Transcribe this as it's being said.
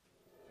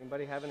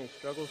Anybody have any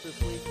struggles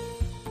this week?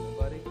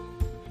 Nobody?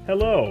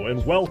 Hello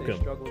and welcome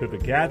to the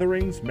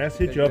Gatherings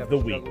Message of the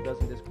Week.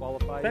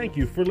 Thank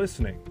you for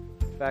listening.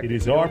 It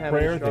is our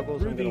prayer that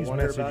through these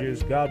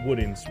messages God would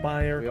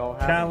inspire,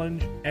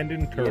 challenge, and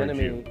encourage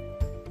you.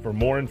 For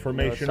more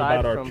information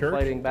about our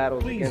church,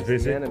 please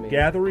visit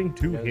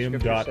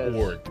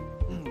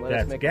gathering2him.org.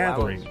 That's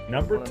gathering,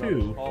 number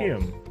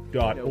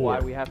 2him.org. Why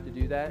we have to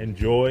do that?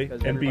 Enjoy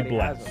and be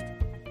blessed.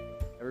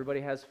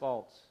 Everybody has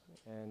faults,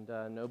 and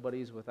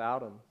nobody's without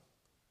them.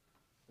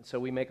 And so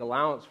we make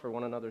allowance for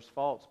one another's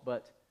faults,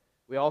 but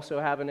we also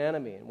have an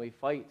enemy, and we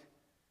fight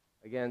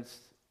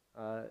against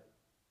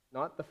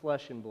not the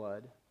flesh and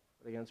blood,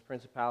 but against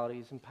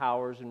principalities and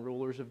powers and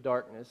rulers of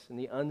darkness in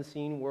the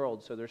unseen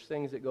world. So there's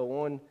things that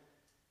go on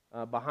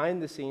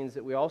behind the scenes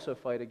that we also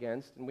fight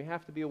against, and we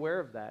have to be aware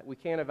of that. We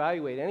can't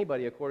evaluate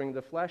anybody according to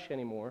the flesh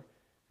anymore,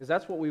 because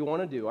that's what we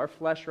want to do. Our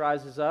flesh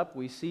rises up,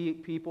 we see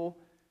people,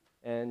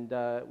 and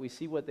we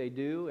see what they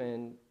do,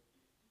 and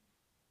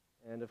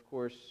of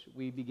course,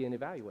 we begin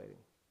evaluating.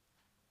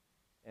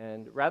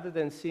 And rather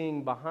than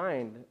seeing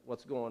behind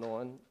what's going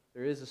on,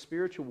 there is a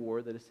spiritual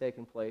war that has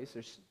taken place.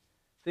 There's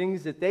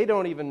things that they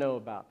don't even know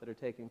about that are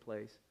taking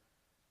place.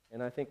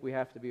 And I think we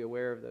have to be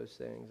aware of those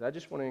things. I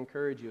just want to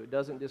encourage you. It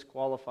doesn't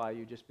disqualify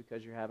you just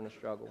because you're having a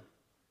struggle.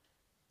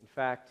 In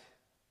fact,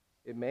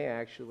 it may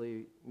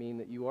actually mean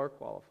that you are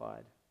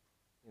qualified,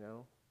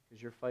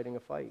 because you're fighting a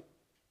fight.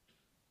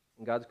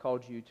 And God's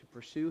called you to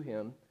pursue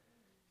Him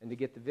and to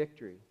get the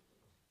victory.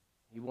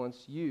 He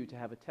wants you to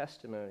have a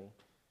testimony.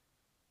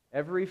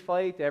 Every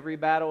fight, every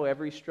battle,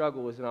 every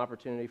struggle is an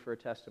opportunity for a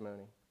testimony.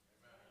 Amen.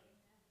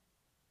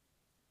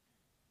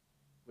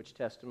 Which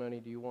testimony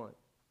do you want?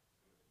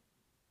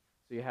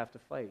 So you have to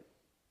fight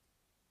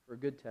for a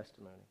good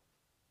testimony.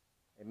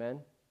 Amen?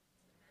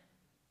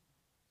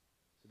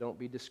 So don't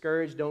be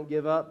discouraged, don't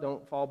give up,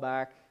 don't fall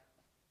back.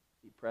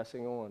 Keep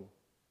pressing on.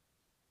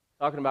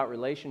 Talking about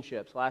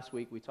relationships, last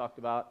week we talked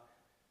about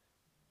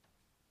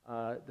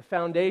the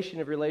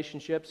foundation of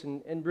relationships,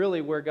 and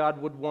really where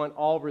God would want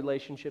all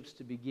relationships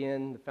to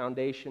begin. The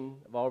foundation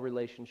of all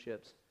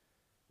relationships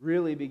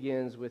really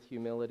begins with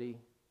humility.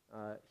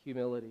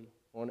 Humility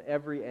on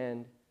every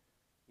end.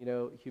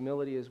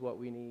 Humility is what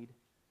we need,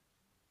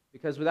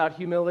 because without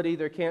humility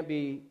there can't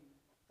be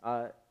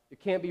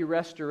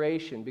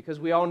restoration. Because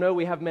we all know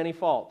we have many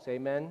faults.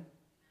 Amen.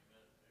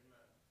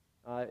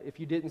 If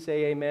you didn't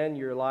say amen,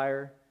 you're a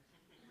liar.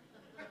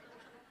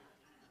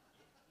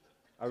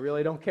 I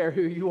really don't care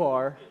who you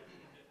are.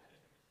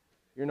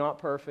 You're not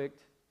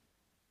perfect,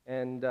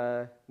 and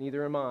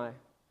neither am I.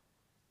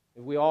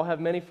 We all have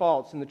many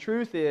faults, and the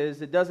truth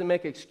is, it doesn't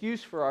make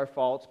excuse for our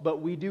faults,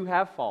 but we do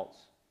have faults.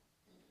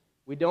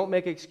 We don't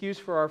make excuse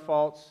for our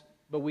faults,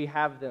 but we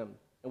have them,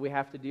 and we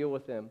have to deal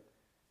with them.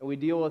 And we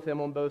deal with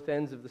them on both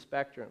ends of the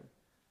spectrum.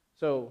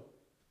 So,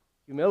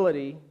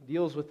 humility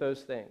deals with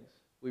those things.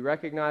 We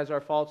recognize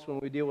our faults when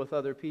we deal with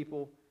other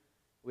people.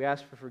 We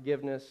ask for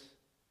forgiveness.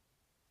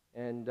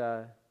 And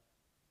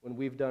when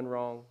we've done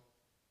wrong,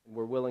 and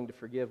we're willing to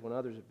forgive when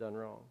others have done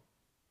wrong.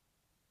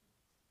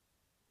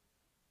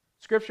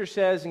 Scripture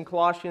says in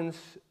Colossians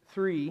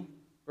 3,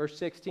 verse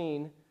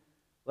 16,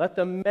 let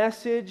the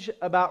message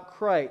about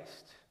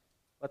Christ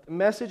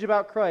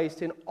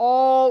in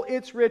all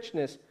its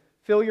richness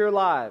fill your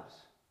lives.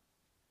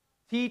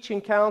 Teach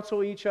and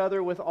counsel each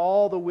other with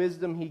all the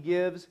wisdom He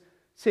gives.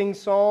 Sing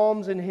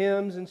psalms and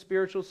hymns and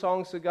spiritual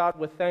songs to God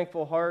with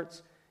thankful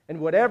hearts. And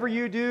whatever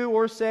you do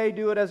or say,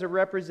 do it as a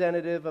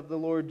representative of the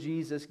Lord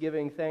Jesus,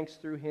 giving thanks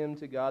through Him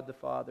to God the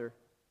Father.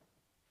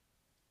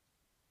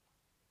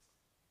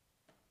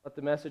 Let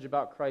the message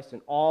about Christ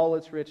in all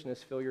its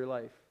richness fill your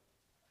life.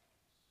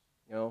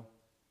 Just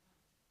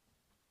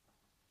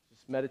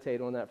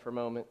meditate on that for a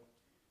moment.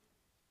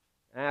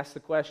 Ask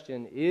the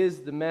question,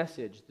 is the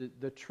message,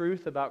 the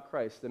truth about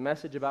Christ, the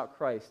message about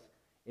Christ,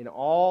 in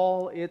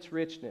all its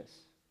richness,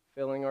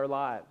 filling our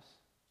lives?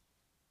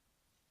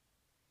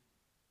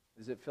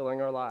 Is it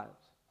filling our lives?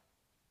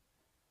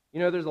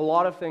 There's a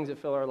lot of things that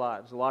fill our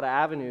lives, a lot of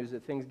avenues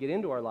that things get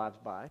into our lives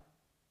by,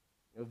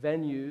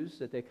 venues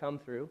that they come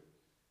through.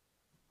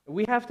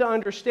 We have to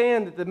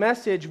understand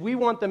that we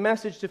want the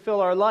message to fill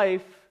our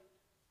life,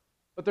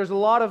 but there's a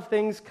lot of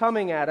things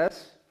coming at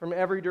us from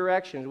every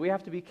direction. We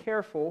have to be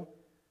careful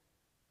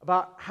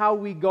about how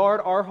we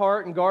guard our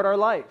heart and guard our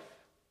life.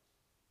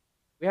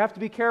 We have to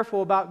be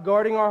careful about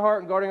guarding our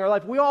heart and guarding our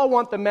life. We all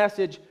want the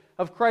message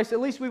of Christ. At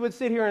least we would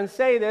sit here and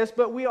say this,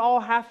 but we all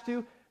have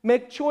to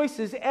make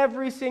choices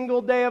every single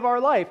day of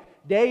our life,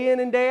 day in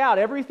and day out.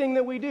 Everything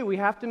that we do, we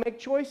have to make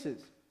choices.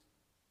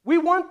 We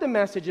want the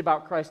message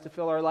about Christ to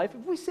fill our life.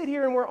 If we sit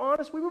here and we're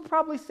honest, we would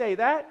probably say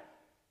that.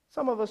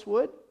 Some of us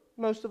would,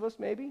 most of us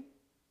maybe.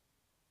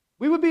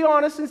 We would be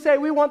honest and say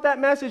we want that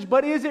message,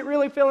 but is it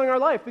really filling our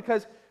life?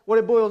 Because what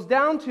it boils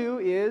down to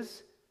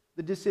is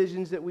the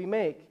decisions that we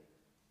make.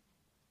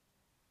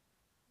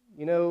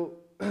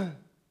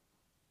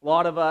 A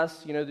lot of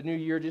us, the new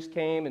year just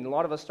came, and a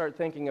lot of us start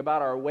thinking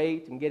about our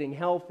weight and getting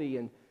healthy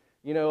and,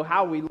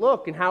 how we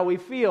look and how we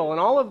feel and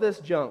all of this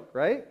junk,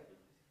 right?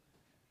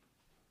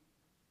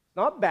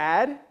 Not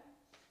bad,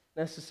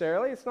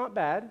 necessarily. It's not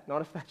bad.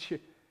 Not affect you,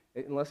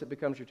 unless it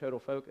becomes your total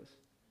focus.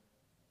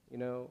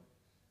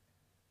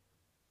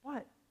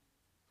 What?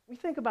 We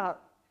think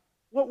about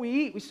what we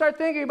eat. We start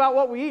thinking about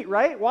what we eat,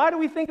 right? Why do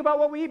we think about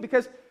what we eat?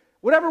 Because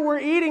whatever we're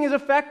eating is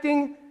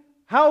affecting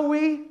how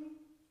we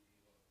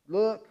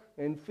look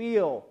and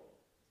feel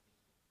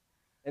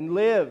and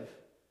live.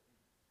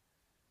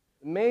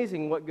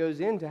 Amazing what goes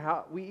into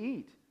how we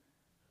eat.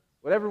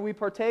 Whatever we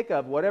partake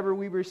of, whatever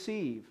we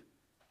receive.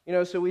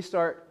 So we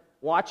start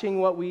watching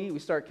what we eat. We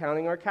start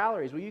counting our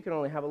calories. Well, you can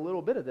only have a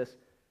little bit of this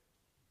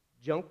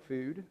junk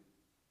food,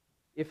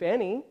 if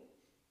any.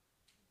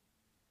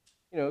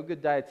 A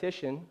good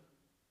dietitian,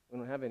 we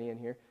don't have any in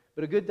here,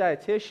 but a good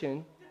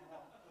dietitian,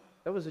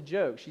 that was a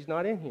joke. She's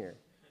not in here.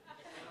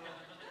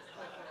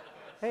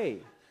 Hey,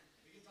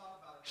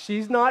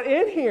 she's not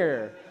in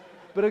here.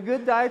 But a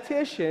good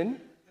dietitian,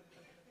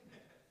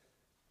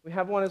 we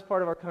have one as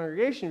part of our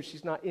congregation.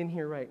 She's not in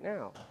here right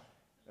now.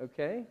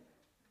 Okay?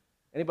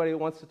 Anybody that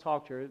wants to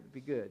talk to her, it'd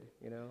be good.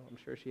 I'm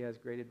sure she has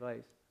great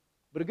advice.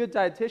 But a good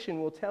dietitian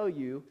will tell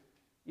you,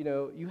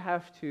 you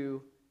have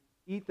to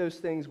eat those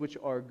things which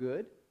are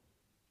good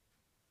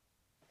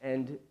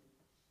and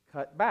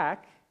cut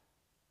back,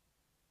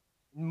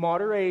 in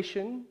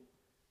moderation,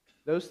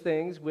 those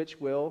things which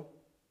will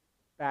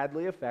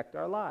badly affect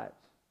our lives.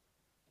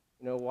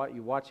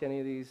 You watch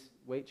any of these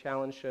weight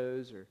challenge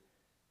shows or,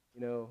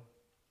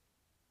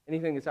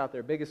 anything that's out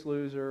there, Biggest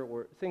Loser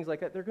or things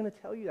like that, they're going to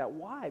tell you that.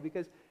 Why?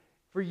 Because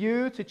for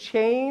you to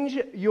change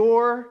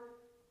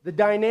the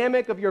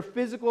dynamic of your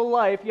physical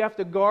life, you have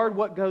to guard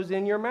what goes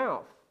in your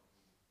mouth.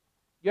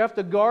 You have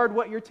to guard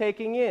what you're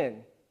taking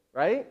in,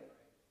 right?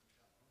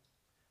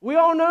 We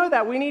all know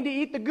that. We need to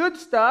eat the good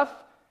stuff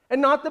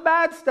and not the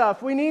bad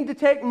stuff. We need to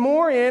take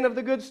more in of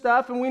the good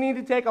stuff, and we need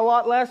to take a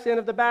lot less in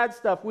of the bad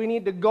stuff. We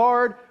need to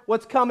guard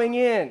what's coming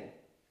in.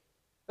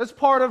 That's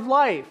part of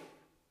life.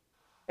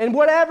 And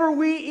whatever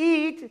we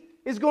eat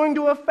is going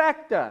to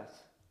affect us.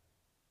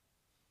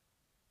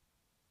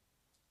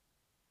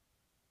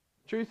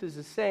 Truth is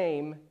the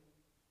same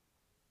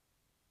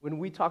when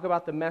we talk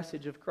about the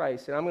message of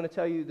Christ. And I'm going to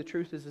tell you the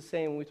truth is the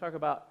same when we talk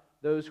about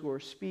those who are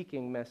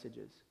speaking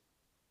messages.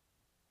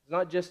 It's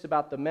not just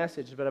about the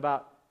message, but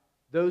about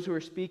those who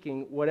are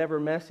speaking whatever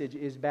message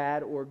is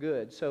bad or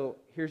good. So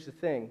here's the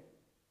thing.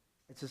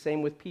 It's the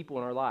same with people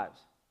in our lives.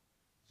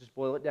 Just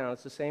boil it down.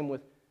 It's the same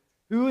with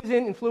who is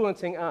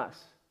influencing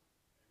us.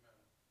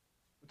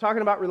 We're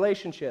talking about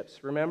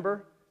relationships,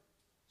 remember?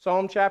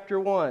 Psalm chapter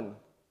 1.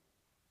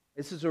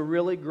 This is a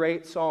really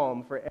great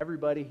psalm for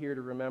everybody here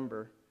to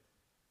remember.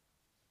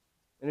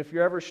 And if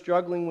you're ever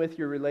struggling with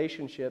your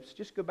relationships,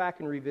 just go back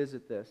and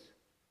revisit this.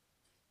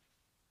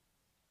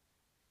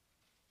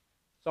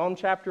 Psalm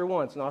chapter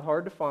 1. It's not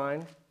hard to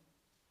find.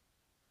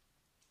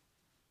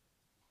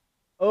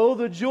 Oh,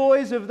 the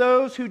joys of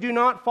those who do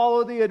not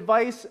follow the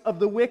advice of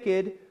the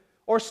wicked,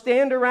 or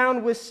stand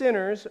around with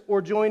sinners,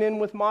 or join in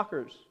with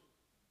mockers.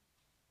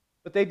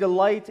 But they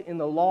delight in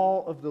the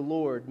law of the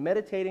Lord,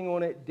 meditating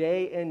on it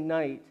day and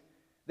night.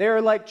 They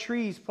are like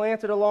trees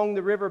planted along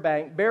the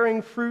riverbank,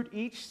 bearing fruit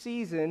each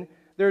season.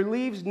 Their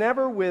leaves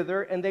never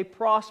wither, and they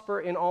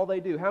prosper in all they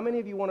do. How many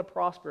of you want to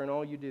prosper in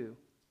all you do?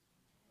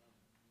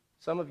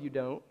 Some of you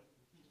don't.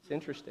 It's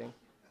interesting.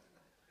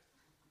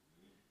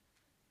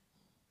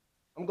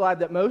 I'm glad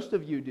that most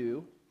of you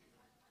do.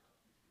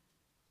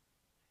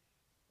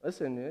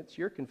 Listen, it's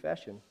your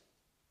confession.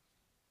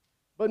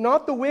 But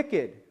not the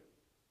wicked.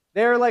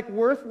 They are like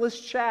worthless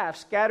chaff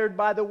scattered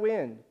by the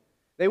wind.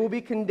 They will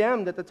be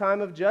condemned at the time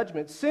of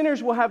judgment.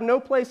 Sinners will have no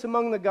place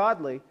among the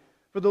godly,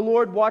 for the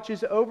Lord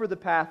watches over the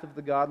path of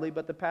the godly,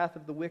 but the path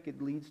of the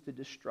wicked leads to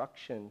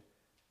destruction.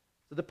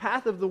 So the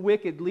path of the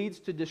wicked leads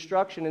to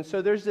destruction. And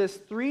so there's this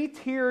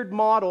three-tiered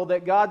model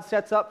that God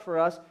sets up for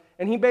us,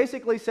 and He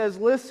basically says,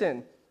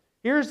 listen,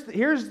 here's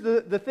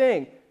the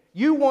thing.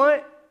 You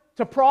want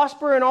to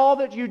prosper in all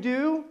that you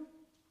do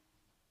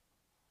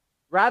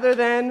rather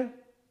than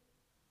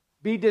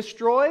be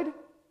destroyed?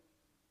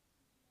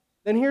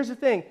 Then here's the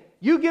thing.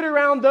 You get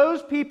around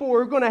those people who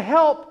are going to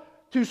help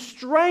to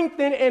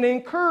strengthen and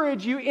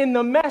encourage you in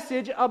the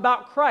message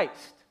about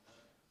Christ.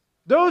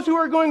 Those who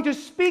are going to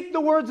speak the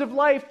words of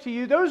life to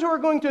you. Those who are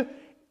going to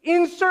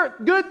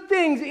insert good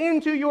things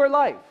into your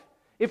life.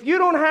 If you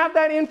don't have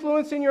that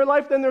influence in your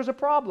life, then there's a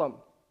problem.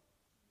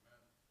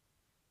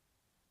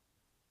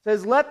 It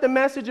says, let the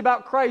message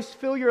about Christ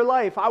fill your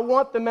life. I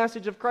want the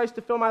message of Christ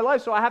to fill my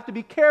life, so I have to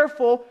be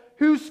careful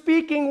who's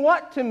speaking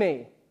what to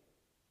me.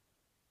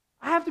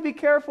 I have to be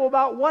careful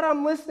about what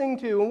I'm listening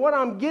to and what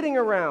I'm getting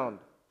around,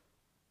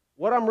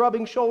 what I'm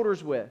rubbing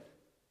shoulders with.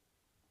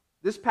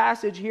 This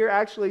passage here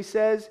actually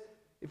says,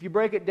 if you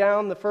break it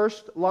down, the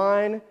first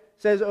line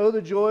says, oh,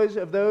 the joys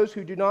of those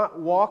who do not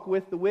walk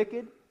with the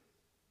wicked.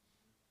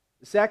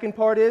 The second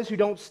part is, who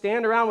don't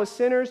stand around with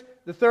sinners.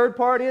 The third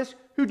part is,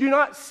 who do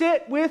not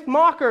sit with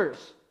mockers.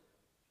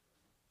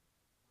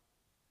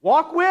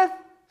 Walk with,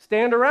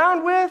 stand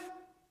around with,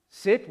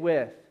 sit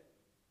with.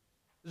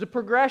 There's a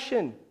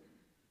progression.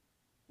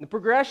 The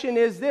progression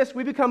is this: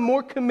 we become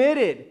more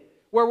committed.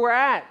 where we're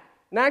at.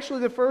 And actually,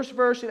 the first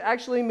verse, it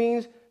actually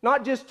means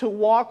not just to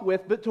walk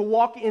with, but to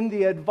walk in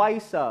the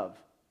advice of.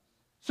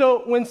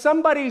 So when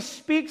somebody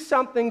speaks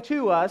something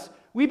to us,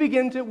 we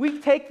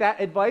take that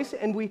advice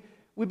and we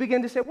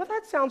begin to say, well,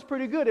 that sounds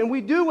pretty good. And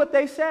we do what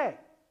they say.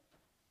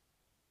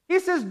 He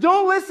says,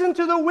 don't listen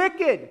to the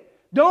wicked.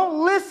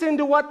 Don't listen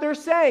to what they're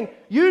saying.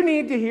 You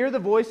need to hear the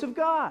voice of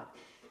God.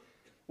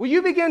 Well,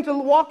 you begin to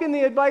walk in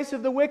the advice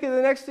of the wicked,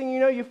 the next thing you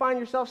know, you find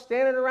yourself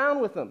standing around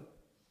with them.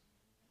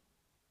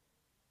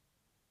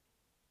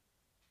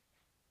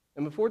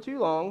 And before too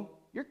long,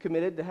 you're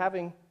committed to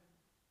having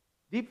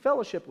deep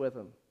fellowship with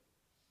them.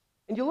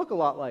 And you look a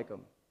lot like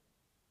them.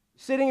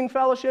 Sitting in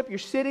fellowship, you're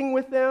sitting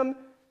with them.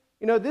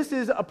 You know, this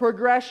is a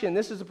progression.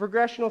 This is a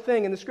progressional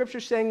thing. And the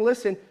Scripture's saying,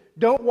 listen,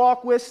 don't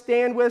walk with,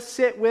 stand with,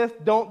 sit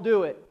with, don't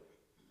do it.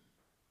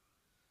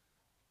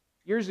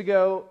 Years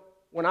ago,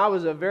 when I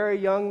was a very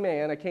young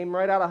man, I came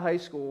right out of high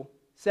school,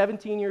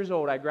 17 years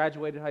old, I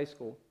graduated high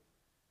school.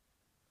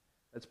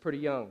 That's pretty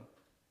young.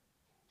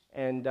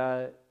 And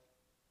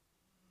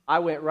I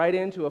went right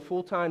into a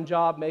full-time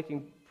job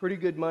making pretty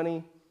good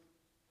money.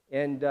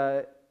 And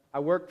I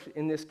worked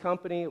in this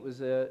company. It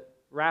was a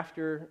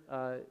rafter,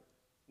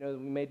 we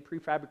made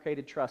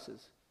prefabricated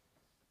trusses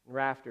and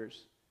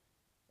rafters.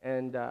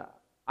 And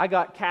I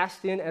got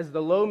cast in as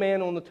the low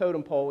man on the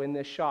totem pole in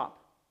this shop.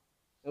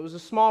 It was a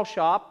small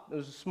shop. It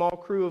was a small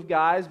crew of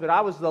guys, but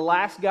I was the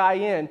last guy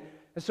in.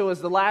 And so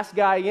as the last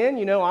guy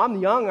in,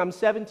 I'm young. I'm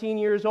 17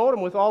 years old.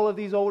 I'm with all of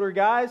these older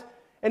guys.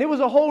 And it was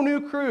a whole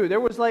new crew. There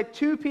was like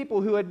 2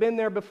 people who had been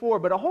there before,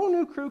 but a whole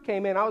new crew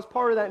came in. I was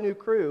part of that new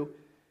crew.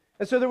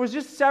 And so there was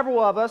just several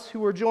of us who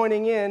were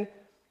joining in.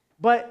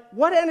 But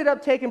what ended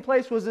up taking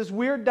place was this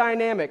weird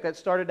dynamic that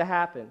started to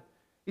happen.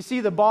 You see,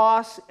 the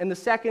boss and the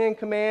second in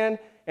command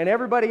and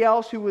everybody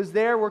else who was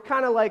there were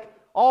kind of like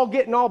all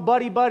getting all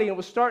buddy-buddy, and it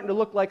was starting to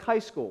look like high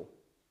school.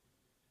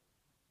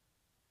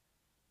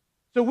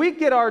 So we'd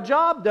get our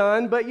job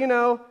done, but,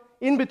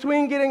 in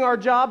between getting our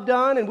job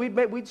done, and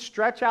we'd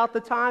stretch out the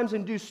times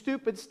and do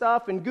stupid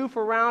stuff and goof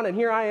around, and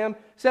here I am,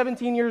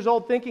 17 years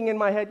old, thinking in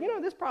my head,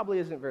 this probably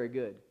isn't very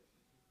good.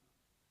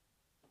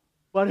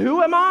 But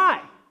who am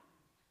I?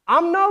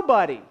 I'm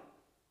nobody.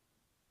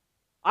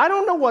 I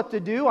don't know what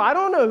to do.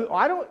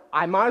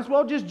 I might as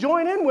well just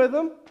join in with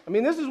them.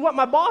 This is what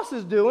my boss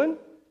is doing.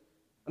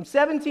 I'm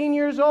 17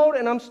 years old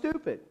and I'm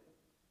stupid.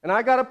 And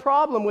I got a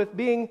problem with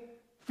being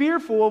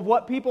fearful of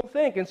what people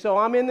think. And so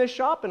I'm in this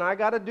shop and I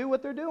got to do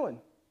what they're doing.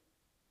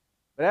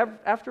 But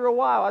after a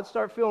while, I'd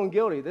start feeling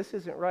guilty. This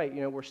isn't right.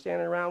 We're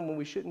standing around when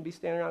we shouldn't be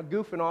standing around,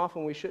 goofing off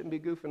when we shouldn't be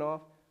goofing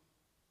off.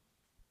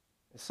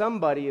 And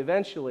somebody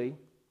eventually,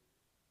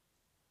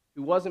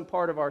 who wasn't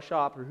part of our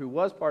shop or who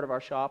was part of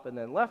our shop and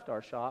then left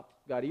our shop,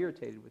 got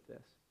irritated with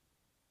this.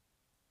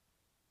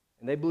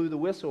 And they blew the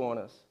whistle on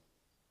us.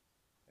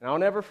 And I'll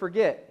never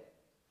forget,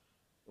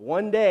 the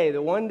one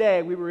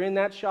day we were in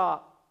that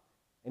shop,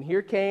 and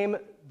here came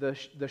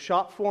the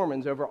shop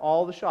foremans over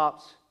all the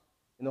shops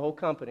in the whole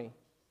company.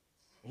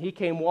 And he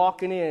came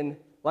walking in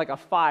like a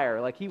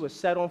fire, like he was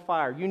set on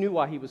fire. You knew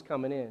why he was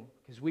coming in,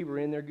 because we were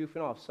in there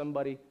goofing off.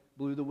 Somebody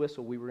blew the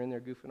whistle. We were in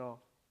there goofing off.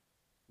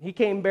 He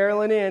came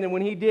barreling in, and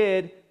when he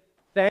did,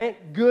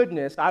 thank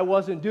goodness I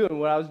wasn't doing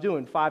what I was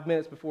doing 5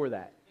 minutes before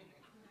that.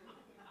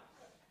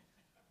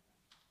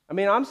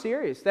 I'm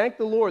serious. Thank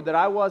the Lord that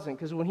I wasn't,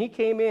 because when he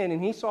came in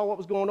and he saw what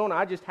was going on,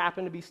 I just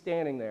happened to be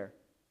standing there.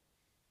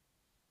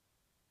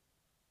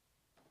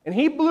 And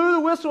he blew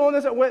the whistle on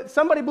this.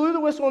 Somebody blew the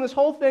whistle on this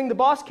whole thing. The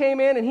boss came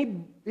in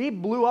and he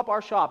blew up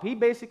our shop. He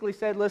basically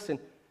said, listen,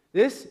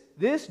 this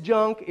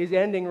junk is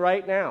ending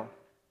right now.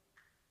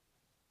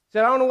 He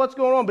said, I don't know what's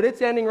going on, but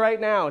it's ending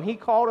right now. And he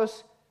called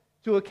us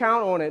to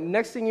account on it. And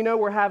next thing you know,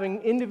 we're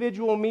having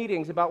individual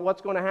meetings about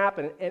what's going to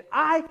happen. And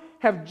I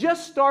have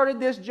just started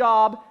this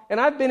job, and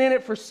I've been in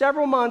it for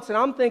several months, and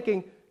I'm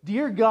thinking,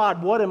 dear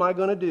God, what am I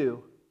going to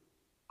do?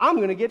 I'm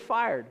going to get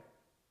fired.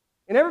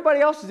 And everybody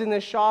else in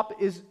this shop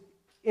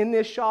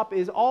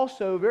is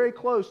also very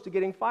close to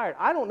getting fired.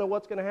 I don't know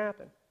what's going to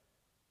happen.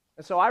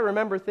 And so I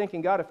remember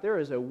thinking, God, if there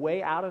is a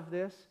way out of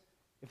this,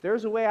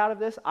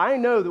 I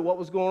know that what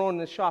was going on in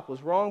this shop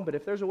was wrong, but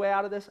if there's a way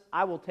out of this,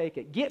 I will take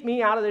it. Get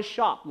me out of this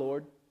shop,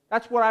 Lord.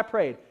 That's what I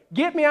prayed.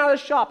 Get me out of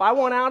this shop. I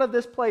want out of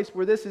this place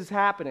where this is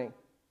happening,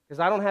 because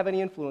I don't have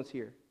any influence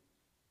here.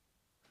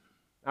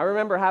 I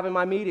remember having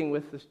my meeting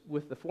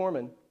with the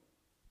foreman.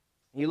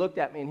 He looked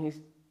at me and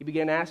he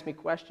began to ask me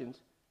questions.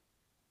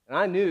 And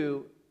I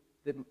knew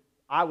that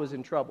I was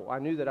in trouble. I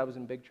knew that I was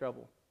in big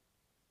trouble.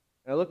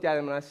 And I looked at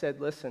him and I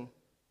said, listen,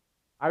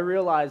 I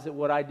realize that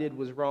what I did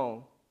was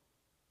wrong.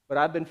 But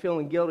I've been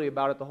feeling guilty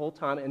about it the whole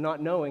time and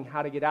not knowing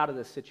how to get out of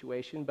this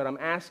situation. But I'm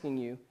asking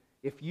you,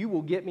 if you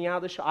will get me out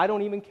of this shop, I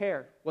don't even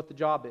care what the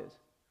job is.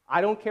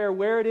 I don't care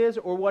where it is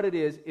or what it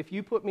is. If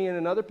you put me in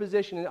another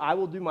position, I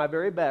will do my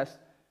very best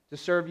to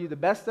serve you the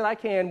best that I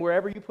can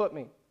wherever you put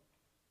me.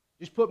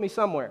 Just put me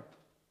somewhere,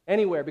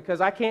 anywhere, because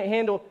I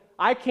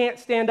can't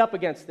stand up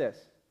against this.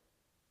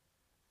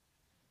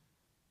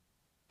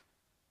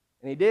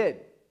 And he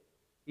did.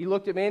 He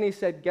looked at me and he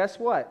said, guess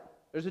what?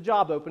 There's a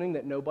job opening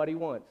that nobody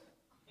wants.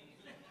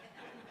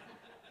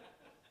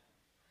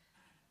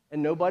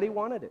 And nobody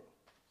wanted it.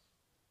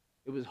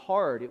 It was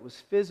hard. It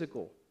was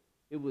physical.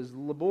 It was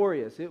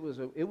laborious. It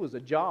was a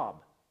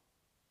job.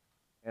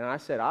 And I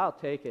said, I'll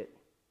take it.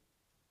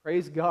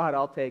 Praise God,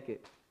 I'll take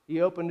it.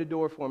 He opened the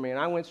door for me, and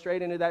I went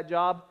straight into that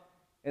job.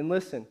 And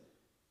listen,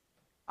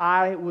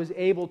 I was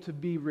able to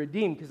be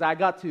redeemed because I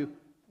got to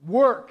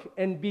work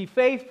and be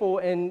faithful,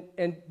 and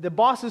the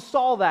bosses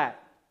saw that.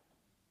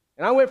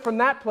 And I went from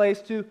that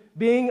place to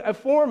being a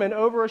foreman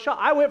over a shop.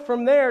 I went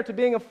from there to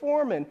being a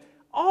foreman,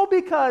 all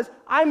because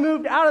I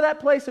moved out of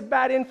that place of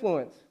bad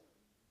influence.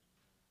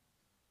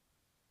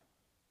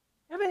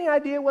 You have any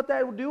idea what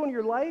that will do in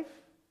your life?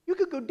 You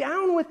could go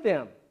down with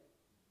them.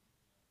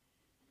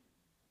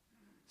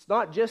 It's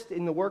not just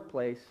in the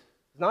workplace.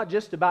 It's not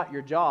just about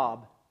your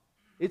job.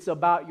 It's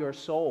about your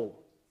soul.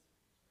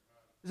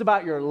 It's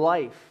about your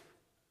life.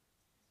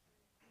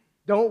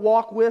 Don't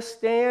walk with,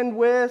 stand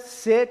with,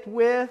 sit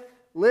with.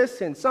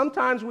 Listen,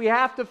 sometimes we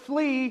have to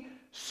flee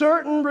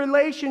certain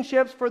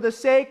relationships for the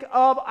sake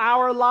of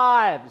our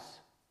lives.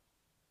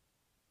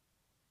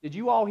 Did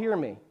you all hear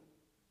me?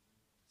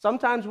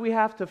 Sometimes we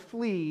have to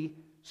flee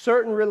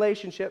certain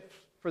relationships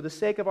for the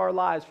sake of our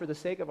lives, for the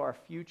sake of our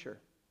future.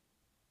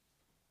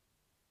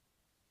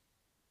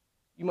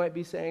 You might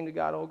be saying to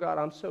God, oh God,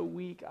 I'm so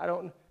weak. I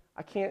don't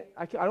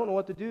know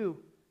what to do.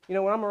 You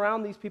know, when I'm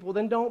around these people,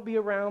 then don't be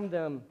around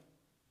them.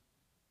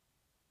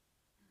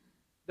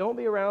 Don't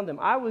be around them.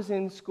 I was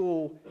in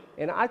school,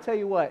 and I tell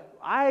you what,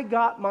 I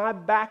got my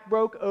back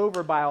broke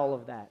over by all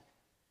of that.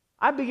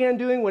 I began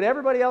doing what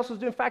everybody else was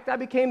doing. In fact, I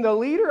became the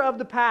leader of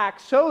the pack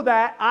so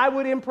that I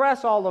would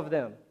impress all of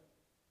them.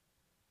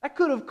 That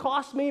could have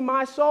cost me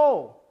my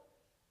soul.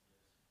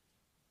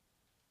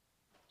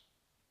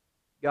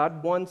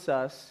 God wants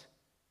us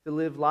to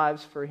live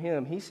lives for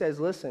Him. He says,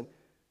 listen,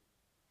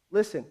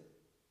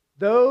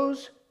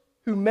 those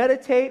who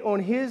meditate on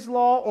His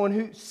law,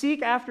 who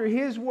seek after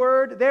His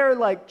word, they're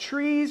like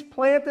trees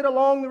planted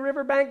along the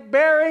riverbank,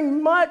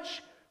 bearing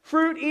much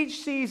fruit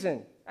each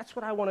season. That's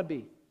what I want to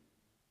be.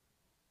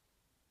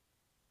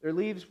 Their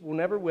leaves will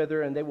never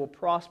wither, and they will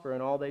prosper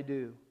in all they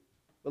do.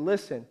 But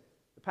listen,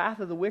 the path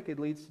of the wicked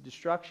leads to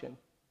destruction.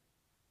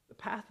 The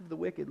path of the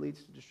wicked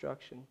leads to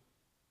destruction.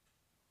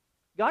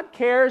 God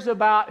cares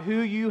about who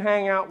you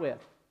hang out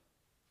with.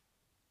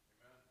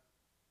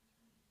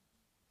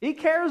 He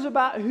cares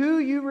about who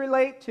you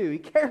relate to. He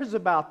cares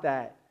about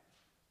that.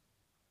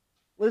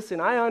 Listen,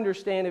 I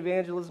understand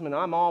evangelism and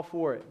I'm all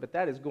for it, but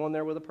that is going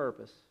there with a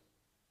purpose.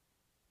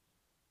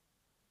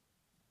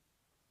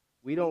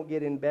 We don't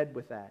get in bed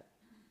with that.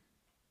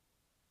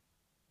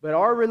 But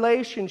our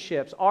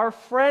relationships, our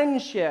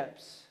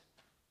friendships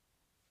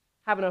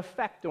have an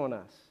effect on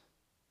us.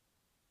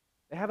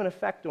 They have an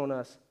effect on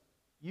us.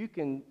 You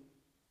can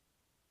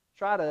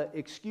try to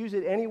excuse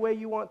it any way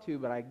you want to,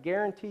 but I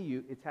guarantee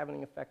you it's having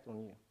an effect on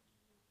you.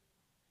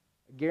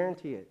 I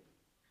guarantee it.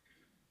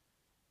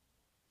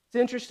 It's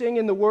interesting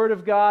in the Word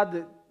of God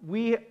that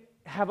we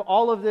have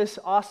all of this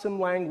awesome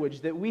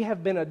language, that we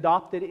have been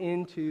adopted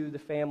into the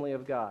family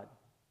of God.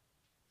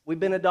 We've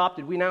been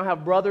adopted. We now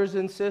have brothers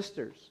and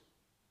sisters,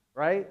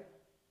 right?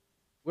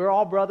 We're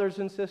all brothers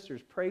and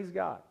sisters. Praise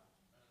God.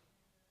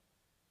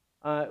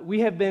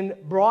 We have been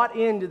brought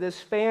into this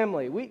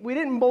family. We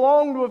didn't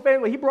belong to a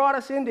family. He brought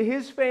us into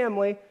His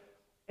family,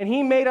 and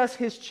He made us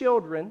His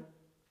children.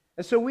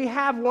 And so we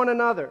have one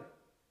another.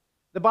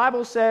 The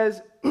Bible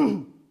says,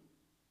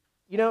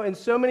 in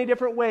so many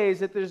different ways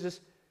that there's this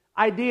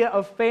idea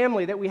of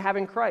family that we have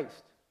in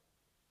Christ.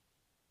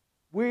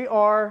 We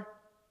are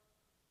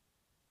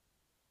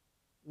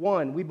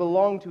one. We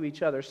belong to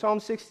each other. Psalm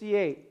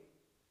 68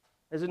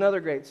 is another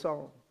great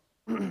psalm.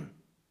 And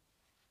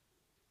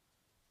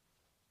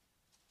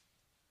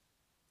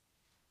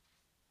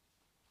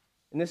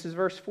this is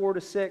verse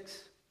 4-6.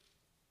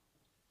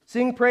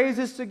 Sing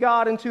praises to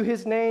God and to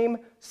His name.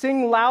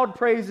 Sing loud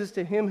praises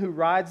to Him who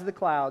rides the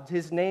clouds.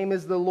 His name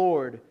is the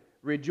Lord.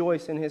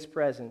 Rejoice in His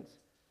presence.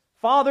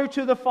 Father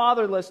to the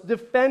fatherless,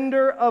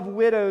 defender of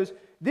widows.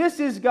 This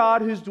is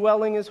God whose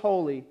dwelling is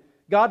holy.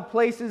 God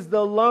places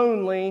the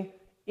lonely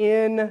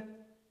in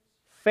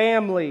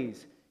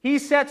families. He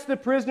sets the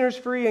prisoners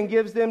free and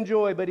gives them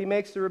joy, but He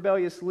makes the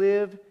rebellious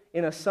live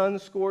in a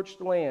sun-scorched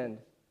land.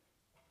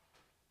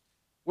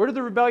 Where do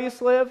the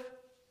rebellious live?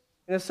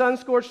 In a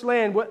sun-scorched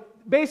land.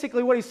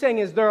 Basically what He's saying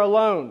is they're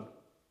alone.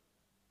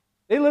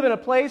 They live in a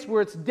place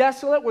where it's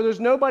desolate, where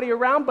there's nobody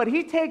around, but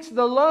He takes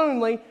the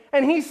lonely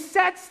and He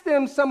sets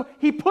them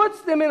He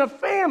puts them in a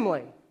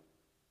family.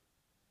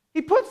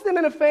 He puts them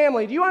in a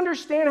family. Do you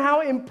understand how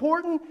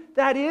important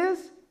that is?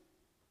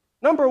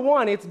 Number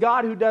one, it's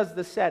God who does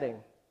the setting.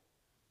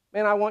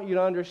 Man, I want you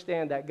to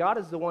understand that. God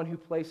is the one who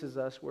places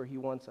us where He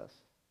wants us.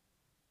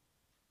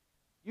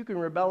 You can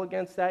rebel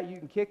against that, you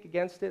can kick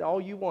against it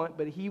all you want,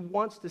 but He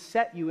wants to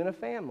set you in a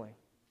family.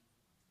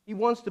 He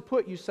wants to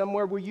put you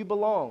somewhere where you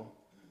belong.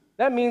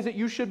 That means that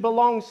you should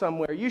belong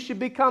somewhere. You should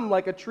become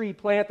like a tree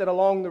planted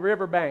along the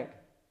riverbank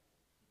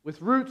with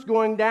roots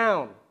going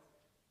down.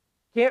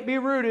 Can't be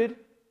rooted.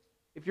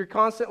 if you're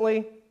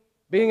constantly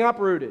being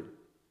uprooted.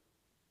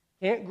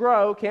 Can't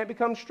grow, can't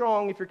become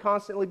strong if you're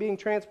constantly being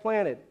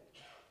transplanted.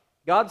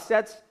 God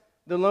sets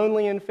the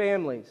lonely in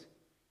families.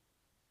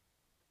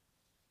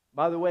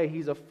 By the way,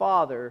 He's a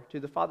father to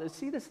the father.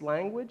 See this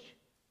language?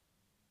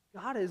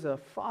 God is a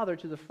father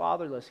to the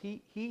fatherless.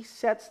 He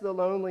sets the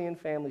lonely in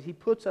families. He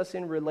puts us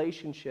in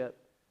relationship.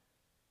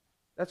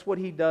 That's what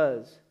He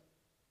does.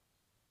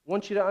 I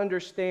want you to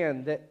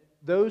understand that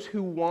those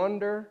who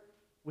wander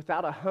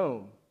without a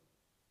home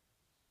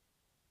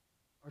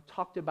are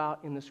talked about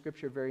in the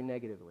Scripture very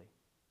negatively.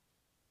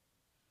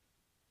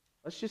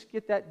 Let's just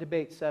get that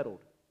debate settled.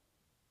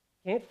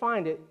 Can't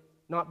find it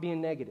not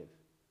being negative.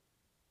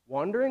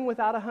 Wandering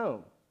without a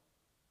home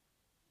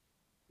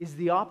is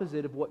the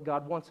opposite of what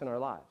God wants in our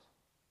lives.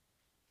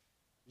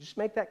 Just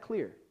make that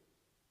clear.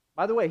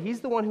 By the way,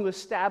 He's the one who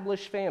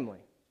established family.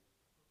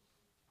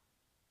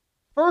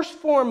 First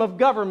form of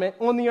government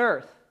on the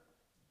earth.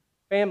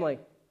 Family.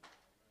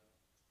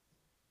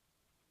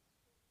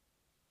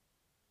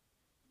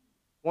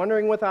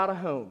 Wandering without a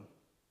home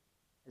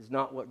is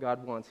not what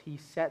God wants. He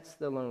sets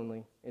the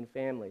lonely in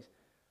families.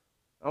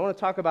 I want to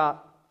talk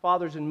about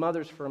fathers and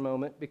mothers for a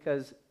moment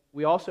because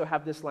we also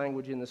have this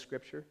language in the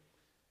Scripture.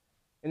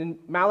 And in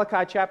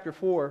Malachi chapter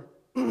 4,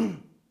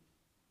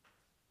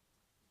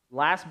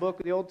 last book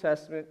of the Old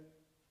Testament,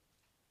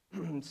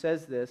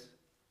 says this.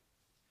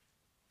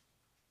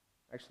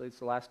 Actually, it's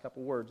the last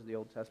couple words of the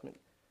Old Testament.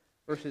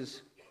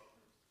 Verses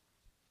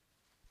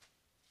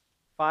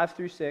 5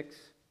 through 6.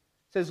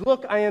 Says,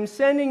 "Look, I am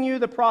sending you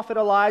the prophet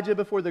Elijah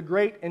before the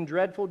great and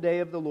dreadful day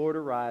of the Lord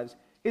arrives.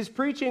 His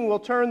preaching will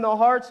turn the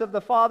hearts of the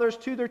fathers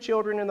to their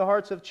children and the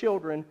hearts of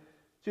children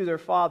to their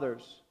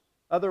fathers.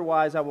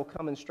 Otherwise, I will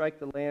come and strike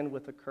the land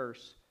with a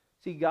curse."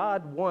 See,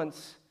 God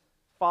wants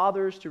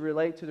fathers to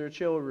relate to their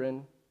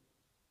children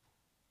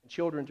and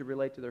children to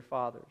relate to their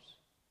fathers.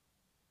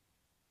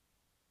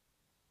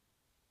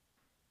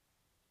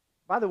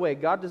 By the way,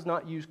 God does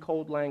not use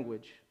cold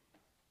language.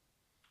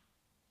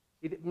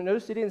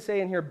 Notice He didn't say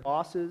in here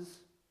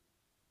bosses,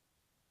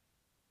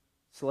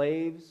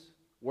 slaves,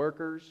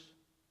 workers.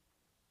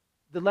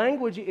 The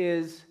language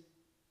is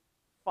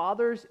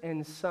fathers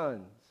and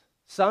sons.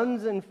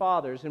 Sons and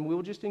fathers, and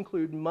we'll just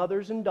include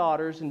mothers and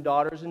daughters and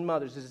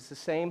mothers. It's the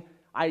same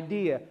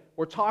idea.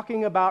 We're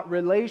talking about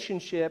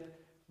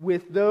relationship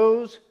with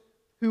those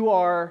who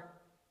are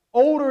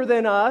older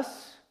than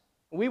us.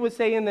 We would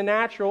say in the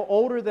natural,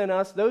 older than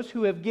us, those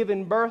who have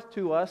given birth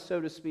to us,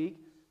 so to speak.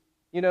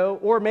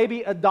 Or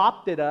maybe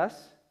adopted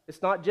us.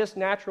 It's not just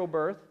natural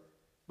birth,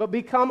 but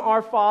become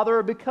our father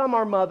or become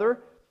our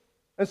mother.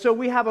 And so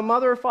we have a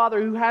mother or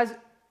father who has...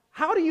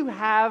 How do you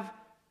have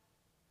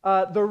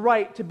the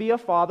right to be a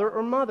father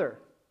or mother?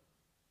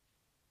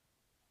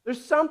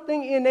 There's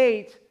something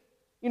innate.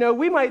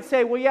 We might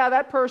say, well, yeah,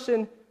 that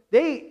person,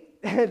 they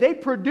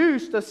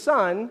produced a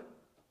son,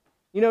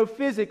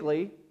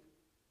 physically,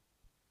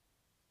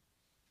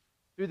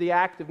 through the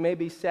act of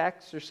maybe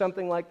sex or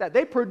something like that.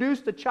 They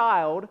produced a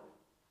child.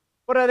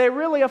 But are they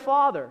really a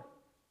father?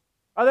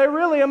 Are they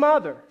really a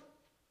mother?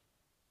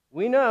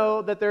 We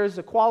know that there is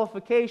a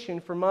qualification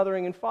for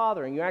mothering and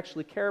fathering. You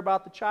actually care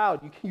about the child.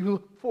 You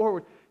look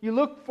forward. You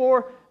look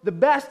for the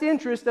best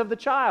interest of the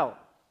child.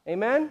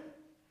 Amen?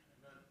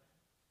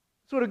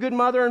 That's what a good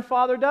mother and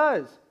father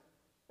does.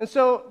 And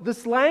so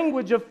this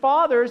language of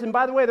fathers, and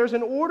by the way, there's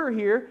an order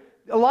here.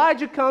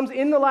 Elijah comes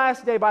in the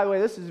last day. By the way,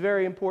 this is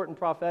very important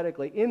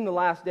prophetically. In the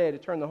last day to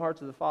turn the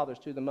hearts of the fathers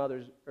to the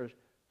mothers, or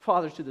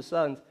fathers to the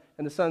sons,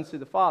 and the sons to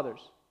the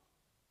fathers,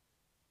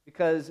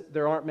 because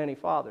there aren't many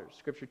fathers.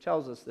 Scripture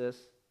tells us this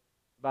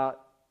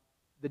about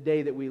the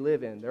day that we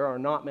live in. There are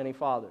not many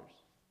fathers.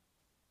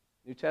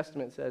 New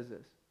Testament says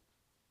this.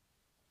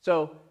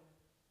 So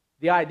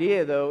the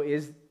idea, though,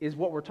 is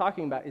what we're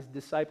talking about is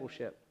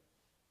discipleship.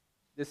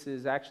 This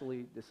is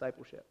actually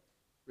discipleship,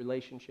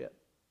 relationship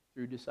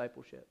through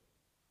discipleship.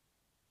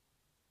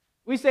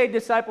 We say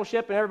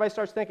discipleship, and everybody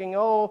starts thinking,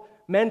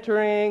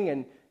 mentoring,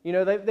 and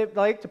they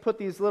like to put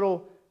these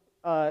little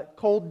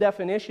cold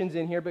definitions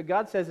in here, but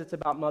God says it's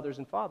about mothers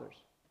and fathers,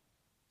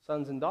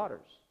 sons and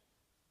daughters.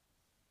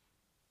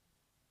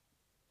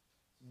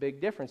 Big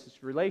difference.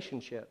 It's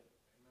relationship.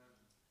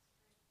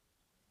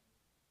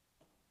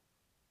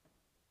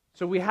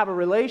 So we have a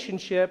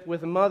relationship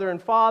with a mother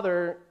and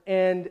father,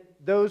 and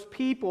those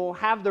people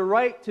have the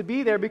right to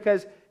be there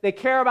because they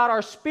care about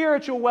our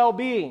spiritual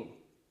well-being.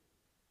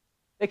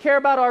 They care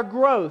about our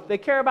growth. They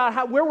care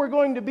about where we're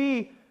going to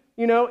be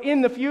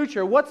in the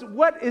future.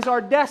 What is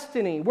our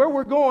destiny? Where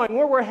we're going,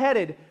 where we're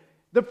headed,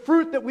 the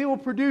fruit that we will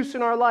produce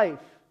in our life.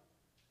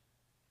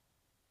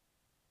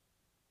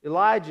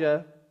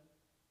 Elijah,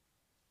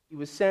 he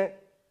was sent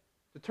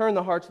to turn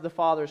the hearts of the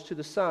fathers to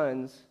the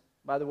sons.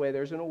 By the way,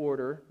 there's an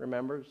order,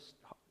 remember.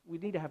 We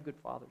need to have good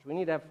fathers. We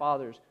need to have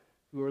fathers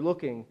who are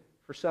looking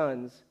for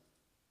sons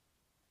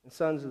and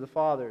sons of the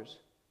fathers.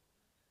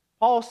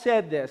 Paul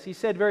said this. He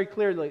said very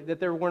clearly that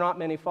there were not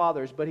many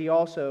fathers, but he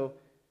also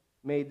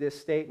made this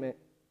statement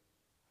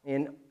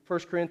in 1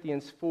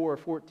 Corinthians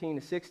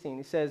 4:14-16.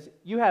 He says,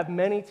 "You have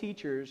many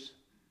teachers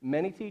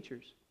many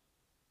teachers.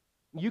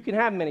 You can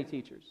have many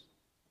teachers.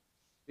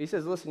 He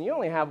says, listen, you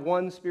only have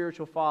one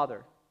spiritual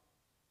father.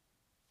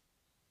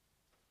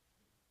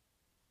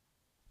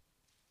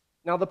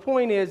 Now, the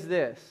point is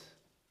this.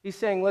 He's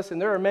saying, listen,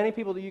 there are many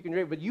people that you can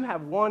drink, but you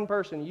have one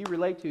person you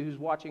relate to who's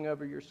watching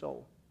over your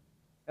soul.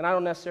 And I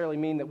don't necessarily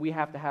mean that we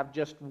have to have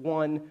just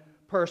one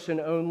person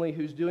only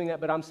who's doing that,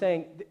 but I'm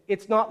saying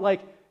it's not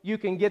like you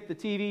can get the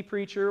TV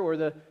preacher or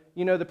the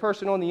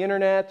person on the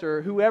internet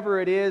or whoever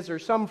it is or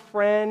some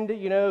friend,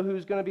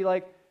 who's going to be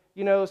like,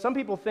 some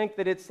people think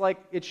that it's like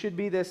it should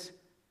be this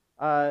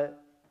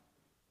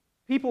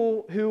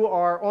people who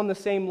are on the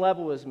same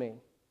level as me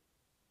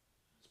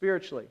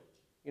spiritually.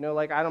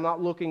 Like I'm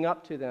not looking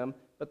up to them,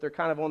 but they're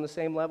kind of on the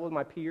same level as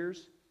my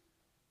peers.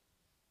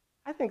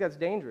 I think that's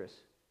dangerous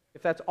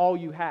if that's all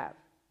you have.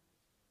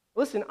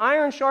 Listen,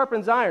 iron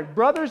sharpens iron.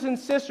 Brothers and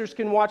sisters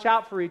can watch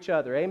out for each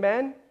other.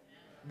 Amen?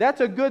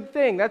 That's a good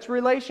thing. That's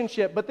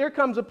relationship. But there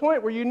comes a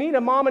point where you need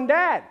a mom and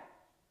dad.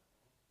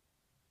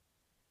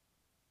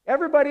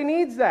 Everybody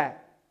needs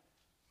that.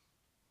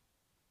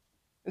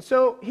 And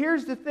so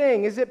here's the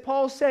thing, is that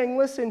Paul's saying,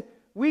 listen,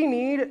 we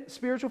need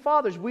spiritual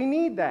fathers. We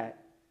need that.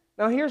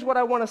 Now here's what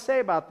I want to say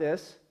about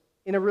this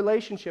in a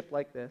relationship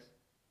like this,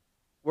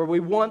 where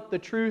we want the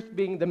truth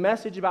being the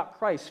message about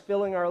Christ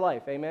filling our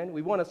life. Amen?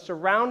 We want to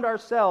surround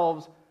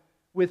ourselves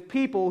with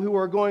people who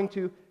are going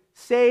to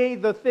say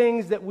the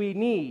things that we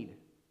need,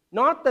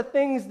 not the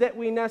things that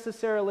we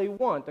necessarily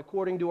want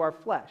according to our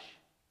flesh.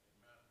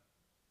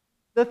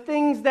 The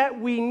things that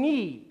we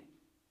need.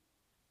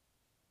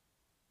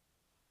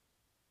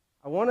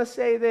 I want to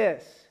say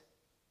this.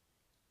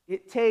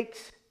 It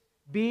takes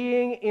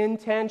being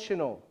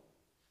intentional.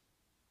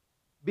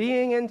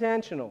 Being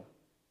intentional.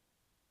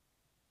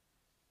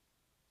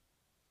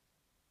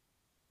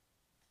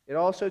 It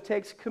also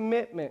takes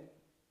commitment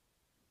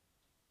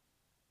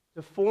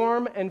to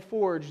form and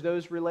forge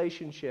those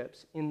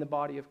relationships in the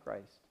body of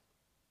Christ.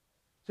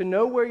 To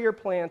know where you're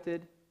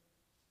planted,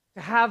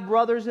 to have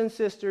brothers and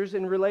sisters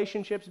in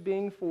relationships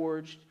being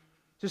forged,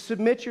 to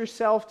submit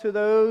yourself to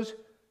those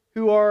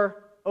who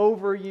are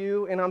over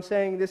you, and I'm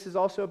saying this is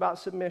also about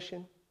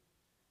submission.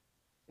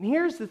 And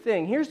here's the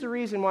thing, here's the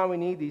reason why we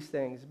need these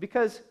things,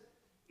 because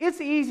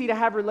it's easy to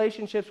have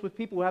relationships with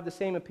people who have the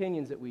same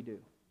opinions that we do.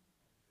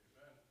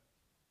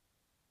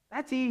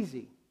 That's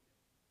easy.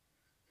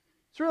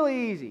 It's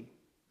really easy.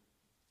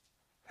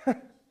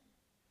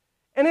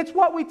 And it's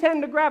what we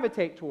tend to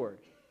gravitate toward.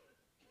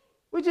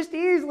 We just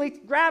easily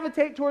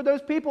gravitate toward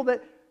those people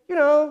that,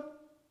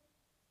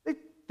 they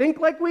think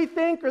like we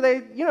think, or they,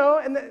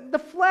 and the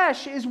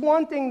flesh is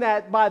wanting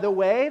that, by the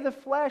way. The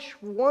flesh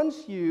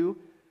wants you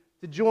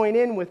to join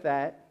in with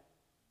that.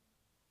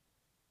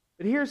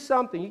 But here's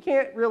something. You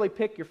can't really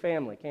pick your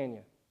family, can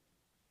you?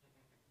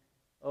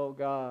 Oh,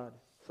 God,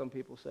 some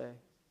people say.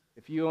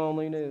 If you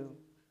only knew.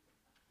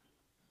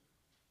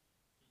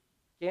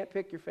 Can't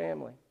pick your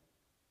family.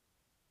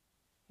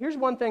 Here's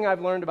one thing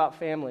I've learned about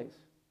families.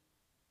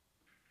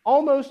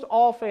 Almost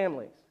all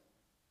families,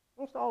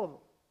 almost all of them,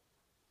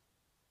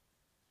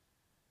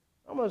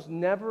 almost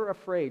never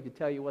afraid to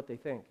tell you what they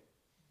think.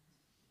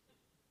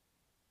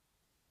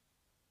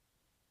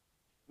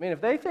 I mean, if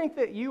they think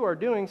that you are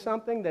doing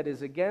something that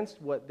is against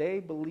what they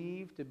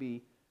believe to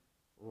be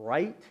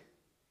right,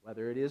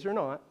 whether it is or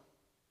not,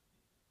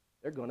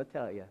 they're going to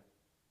tell you.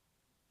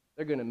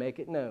 They're going to make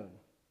it known.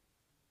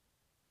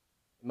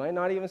 They might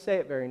not even say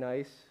it very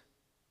nice.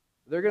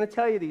 They're going to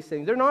tell you these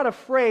things. They're not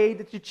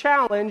afraid to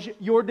challenge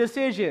your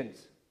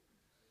decisions.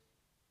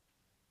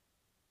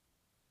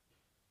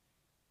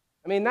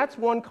 I mean, that's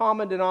one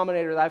common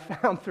denominator that I've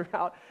found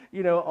throughout,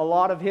 a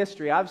lot of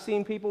history. I've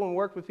seen people and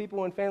worked with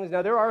people in families.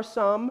 Now, there are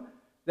some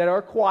that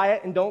are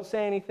quiet and don't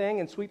say anything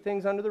and sweep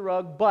things under the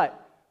rug,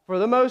 but for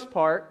the most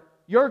part,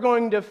 you're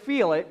going to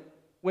feel it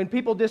when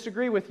people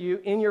disagree with you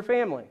in your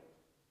family.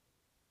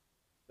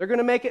 They're going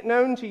to make it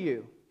known to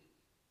you.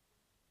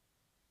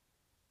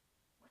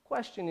 My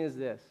question is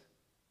this.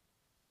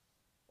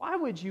 Why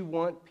would you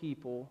want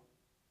people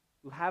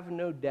who have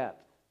no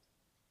depth,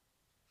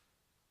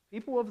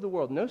 people of the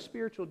world, no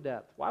spiritual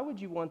depth, why would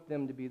you want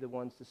them to be the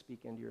ones to speak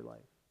into your life?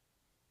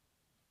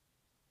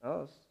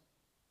 Oh,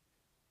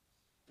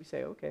 we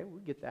say, okay, we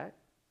get that.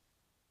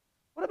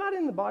 What about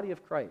in the body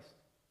of Christ?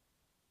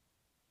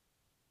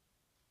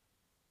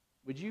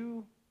 Would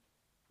you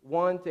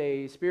want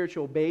a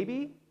spiritual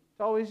baby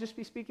to always just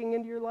be speaking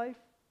into your life?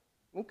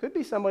 It could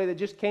be somebody that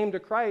just came to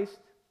Christ.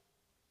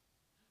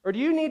 Or do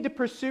you need to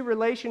pursue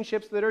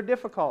relationships that are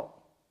difficult?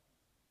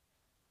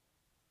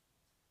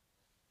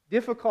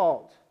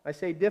 Difficult. I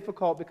say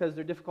difficult because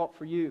they're difficult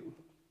for you.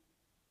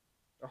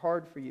 They're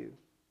hard for you.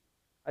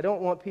 I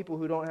don't want people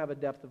who don't have a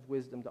depth of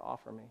wisdom to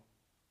offer me.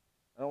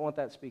 I don't want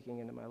that speaking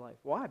into my life.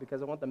 Why?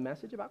 Because I want the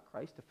message about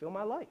Christ to fill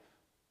my life.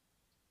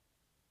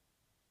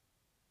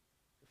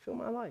 To fill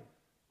my life.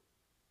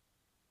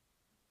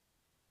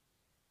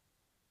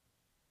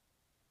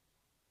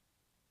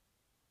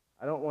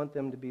 I don't want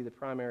them to be the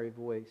primary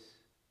voice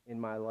in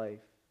my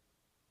life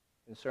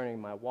concerning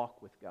my walk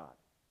with God.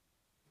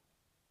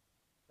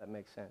 That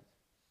makes sense.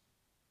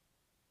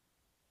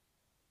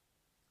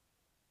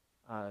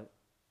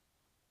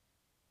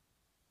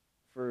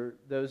 For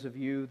those of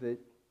you that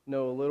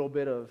know a little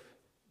bit of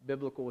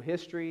biblical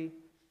history,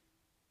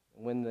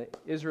 when the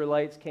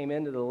Israelites came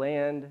into the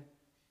land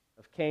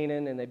of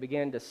Canaan and they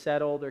began to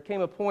settle, there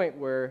came a point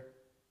where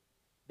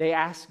they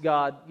asked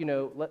God,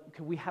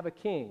 could we have a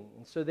king?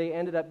 And so they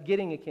ended up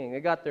getting a king. They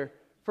got their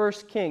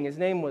first king. His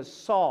name was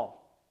Saul.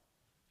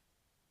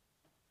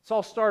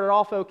 Saul started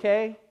off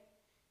okay,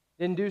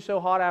 didn't do so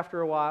hot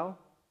after a while.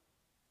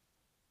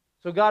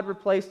 So God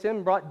replaced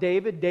him, brought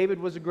David. David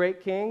was a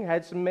great king,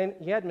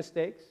 he had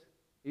mistakes.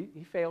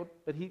 He failed,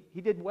 but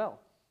he did well.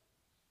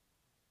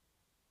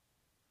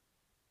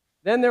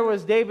 Then there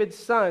was David's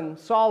son,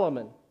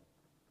 Solomon.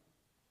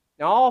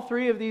 Now all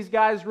three of these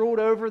guys ruled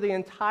over the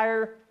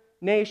entire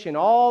nation,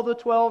 all the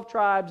 12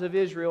 tribes of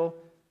Israel,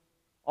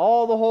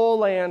 all the whole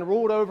land,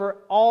 ruled over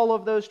all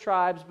of those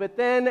tribes. But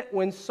then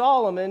when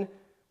Solomon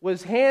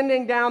was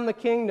handing down the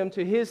kingdom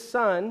to his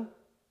son,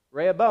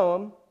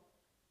 Rehoboam,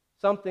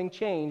 something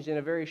changed in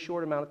a very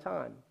short amount of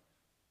time.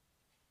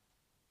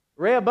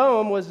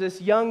 Rehoboam was this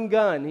young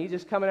gun. He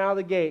just coming out of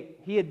the gate.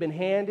 He had been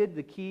handed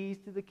the keys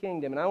to the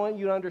kingdom. And I want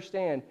you to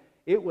understand,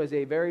 it was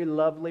a very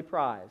lovely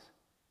prize.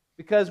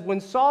 Because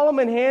when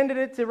Solomon handed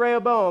it to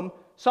Rehoboam,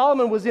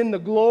 Solomon was in the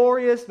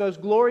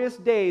most glorious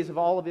days of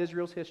all of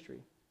Israel's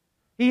history.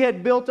 He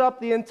had built up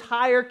the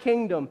entire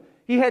kingdom.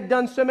 He had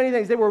done so many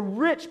things. They were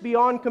rich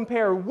beyond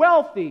compare,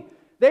 wealthy.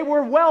 They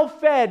were well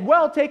fed,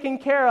 well taken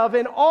care of,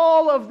 and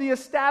all of the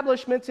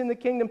establishments in the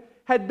kingdom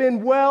had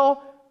been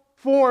well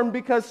formed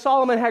because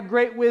Solomon had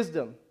great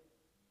wisdom.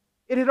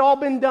 It had all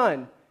been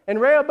done.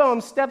 And Rehoboam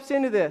steps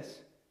into this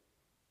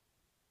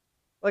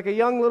like a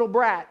young little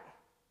brat.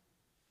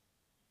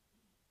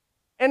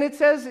 And it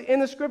says in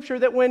the scripture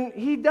that when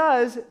he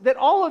does, that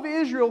all of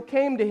Israel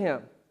came to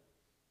him.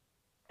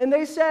 And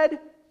they said,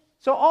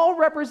 so all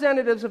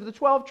representatives of the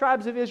 12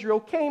 tribes of Israel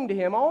came to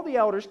him, all the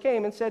elders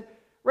came and said,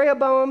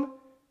 Rehoboam,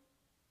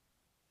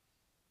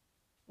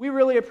 we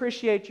really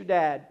appreciate your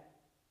dad.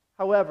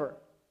 However,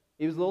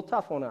 he was a little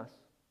tough on us.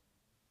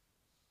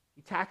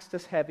 He taxed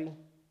us heavy,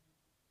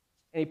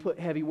 and he put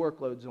heavy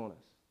workloads on us.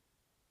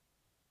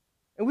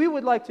 And we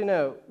would like to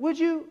know, would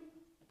you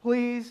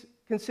please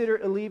consider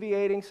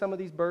alleviating some of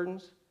these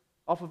burdens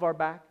off of our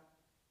back?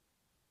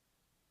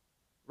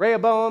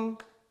 Rehoboam,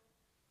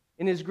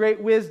 in his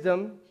great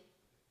wisdom,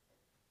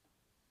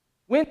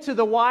 went to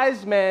the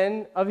wise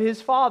men of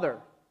his father,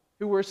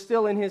 who were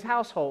still in his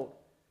household.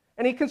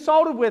 And he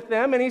consulted with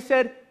them, and he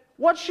said,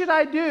 what should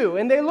I do?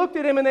 And they looked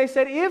at him and they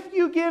said, if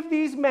you give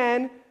these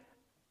men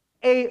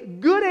a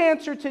good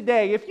answer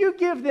today, if you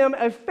give them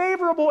a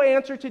favorable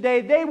answer today,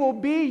 they will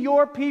be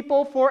your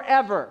people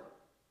forever.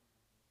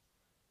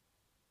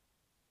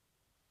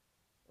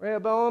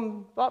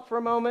 Rehoboam thought for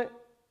a moment,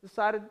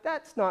 decided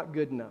that's not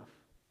good enough.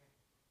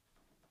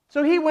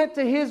 So he went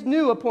to his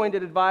new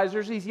appointed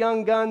advisors, these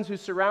young guns who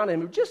surrounded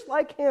him, just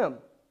like him.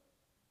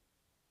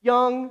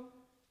 Young,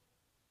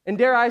 and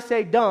dare I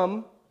say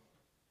dumb.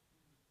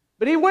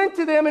 But he went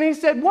to them and he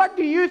said, what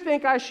do you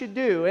think I should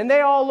do? And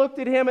they all looked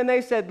at him and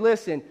they said,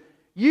 listen,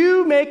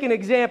 you make an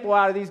example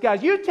out of these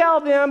guys. You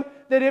tell them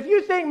that if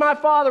you think my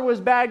father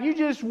was bad, you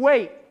just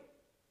wait.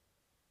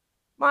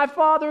 My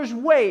father's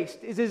waist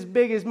is as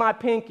big as my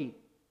pinky.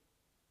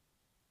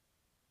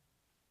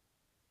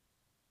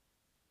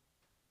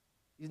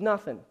 He's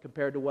nothing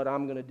compared to what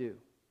I'm going to do.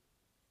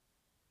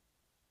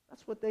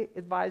 That's what they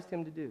advised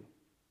him to do.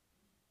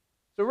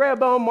 So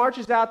Rehoboam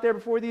marches out there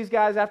before these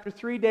guys after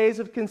 3 days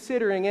of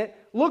considering it,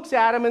 looks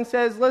at him and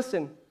says,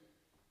 listen,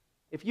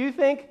 if you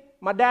think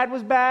my dad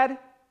was bad,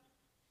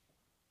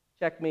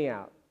 check me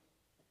out.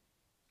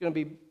 It's going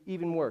to be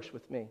even worse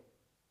with me.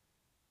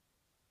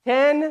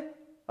 10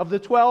 of the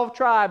 12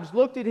 tribes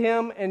looked at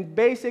him and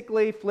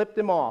basically flipped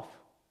him off.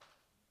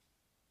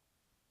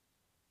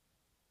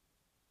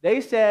 They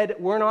said,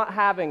 we're not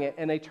having it.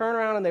 And they turned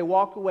around and they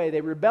walked away.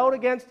 They rebelled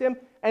against him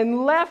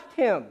and left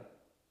him.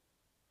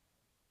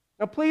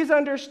 Now please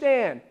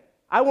understand,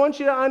 I want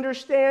you to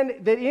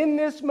understand that in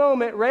this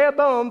moment,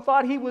 Rehoboam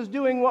thought he was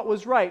doing what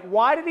was right.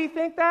 Why did he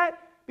think that?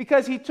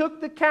 Because he took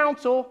the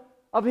counsel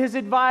of his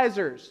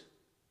advisors.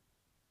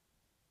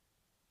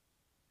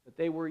 But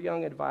they were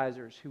young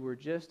advisors who were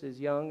just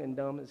as young and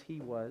dumb as he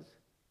was,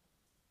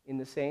 on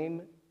the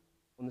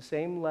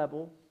same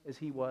level as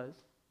he was.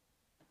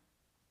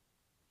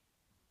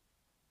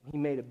 He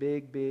made a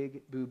big,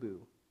 big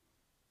boo-boo.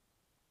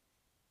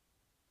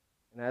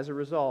 And as a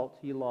result,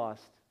 he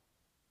lost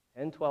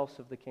 10/12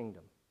 of the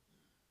kingdom.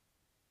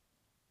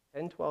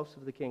 10/12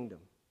 of the kingdom.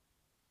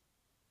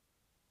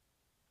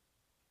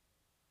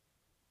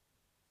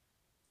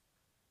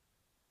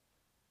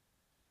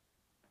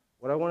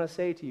 What I want to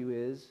say to you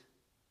is,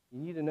 you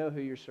need to know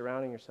who you're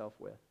surrounding yourself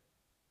with.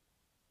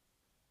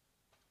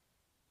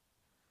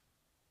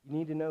 You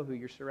need to know who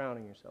you're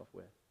surrounding yourself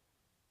with.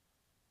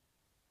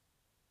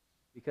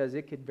 Because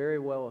it could very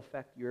well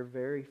affect your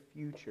very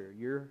future,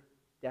 your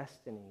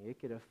destiny.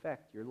 It could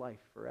affect your life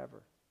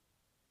forever.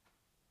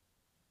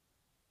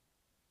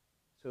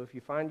 So if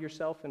you find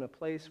yourself in a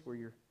place where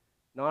you're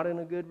not in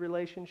a good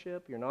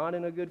relationship, you're not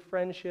in a good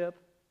friendship,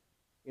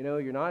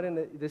 you're not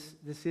in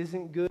this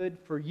isn't good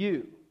for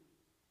you,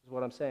 is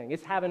what I'm saying.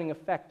 It's having an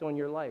effect on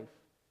your life.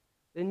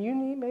 Then you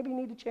maybe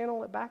need to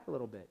channel it back a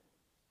little bit,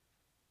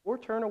 or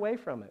turn away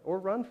from it, or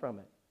run from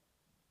it.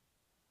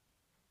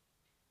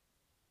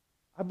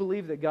 I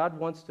believe that God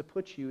wants to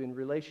put you in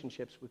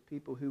relationships with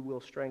people who will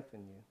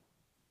strengthen you,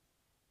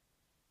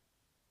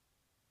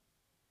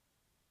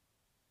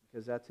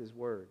 because that's His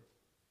Word.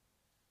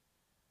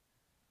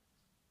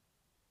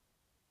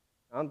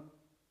 I'm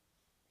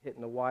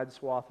hitting a wide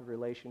swath of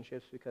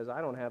relationships because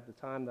I don't have the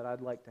time that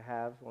I'd like to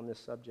have on this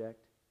subject.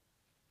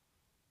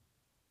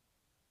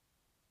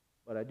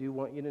 But I do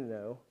want you to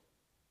know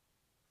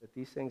that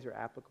these things are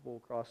applicable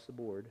across the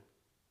board,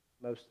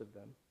 most of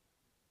them.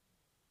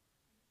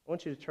 I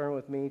want you to turn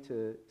with me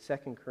to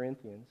 2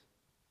 Corinthians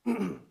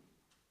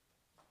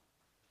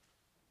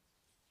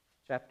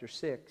chapter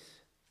 6,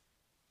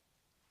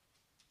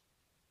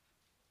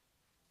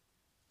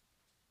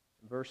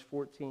 verse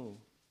 14.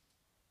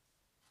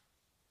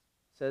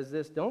 It says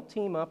this, "Don't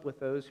team up with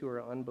those who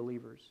are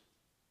unbelievers.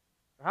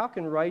 How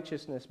can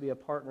righteousness be a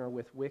partner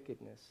with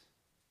wickedness?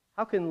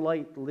 How can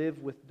light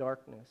live with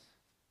darkness?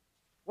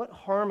 What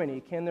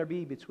harmony can there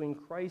be between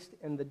Christ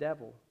and the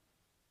devil?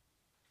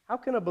 How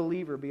can a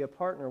believer be a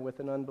partner with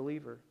an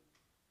unbeliever?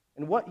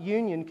 And what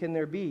union can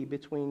there be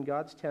between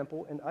God's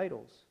temple and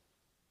idols?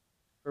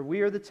 For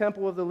we are the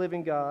temple of the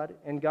living God,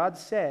 and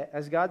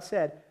as God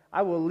said,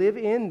 I will live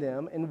in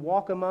them and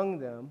walk among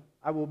them.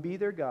 I will be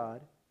their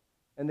God,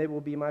 and they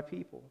will be my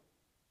people.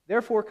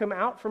 Therefore come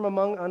out from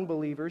among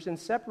unbelievers and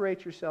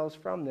separate yourselves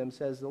from them,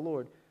 says the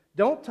Lord.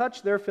 Don't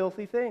touch their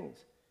filthy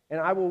things, and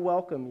I will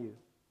welcome you,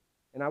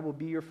 and I will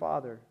be your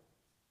Father,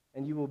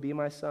 and you will be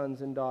my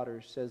sons and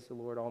daughters, says the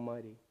Lord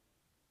Almighty."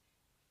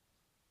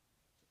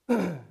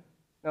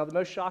 Now, the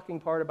most shocking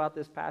part about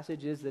this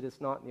passage is that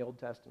it's not in the Old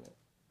Testament.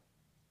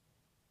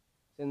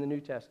 It's in the New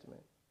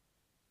Testament.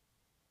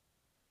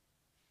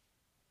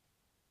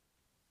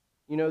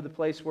 You know the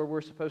place where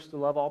we're supposed to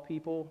love all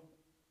people?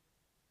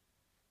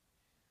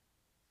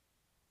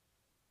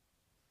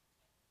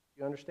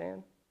 You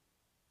understand?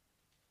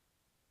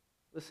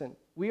 Listen,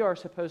 we are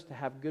supposed to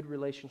have good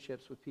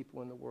relationships with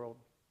people in the world.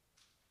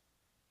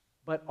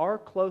 But our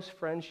close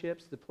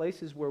friendships, the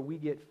places where we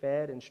get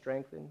fed and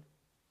strengthened,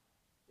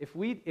 if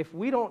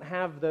we don't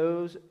have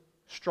those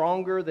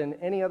stronger than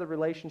any other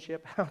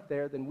relationship out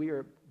there, then we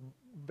are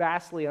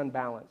vastly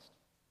unbalanced.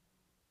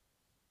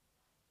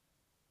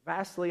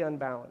 Vastly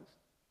unbalanced.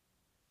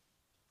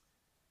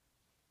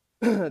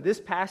 This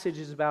passage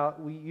is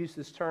about, we use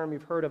this term,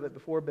 you've heard of it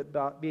before, but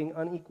about being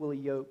unequally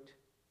yoked.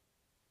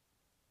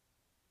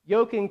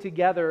 Yoking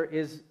together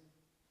is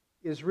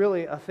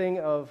really a thing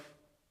of,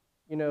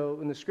 in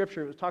the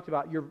Scripture it's talking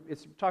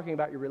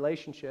about your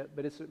relationship,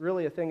 but it's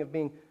really a thing of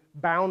being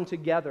bound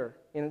together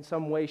in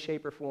some way,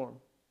 shape, or form.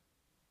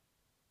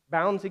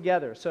 Bound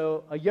together.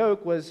 So a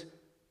yoke was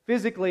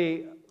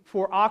physically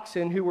for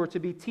oxen who were to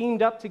be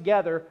teamed up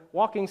together,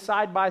 walking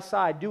side by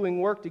side,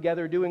 doing work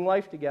together, doing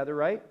life together,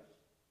 right?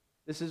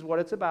 This is what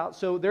it's about.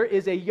 So there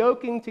is a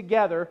yoking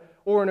together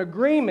or an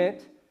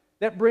agreement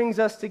that brings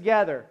us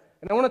together.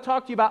 And I want to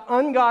talk to you about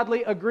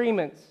ungodly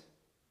agreements.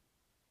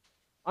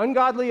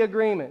 Ungodly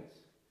agreements.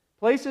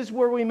 Places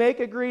where we make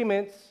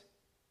agreements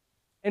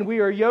and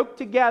we are yoked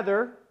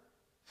together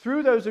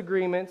through those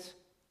agreements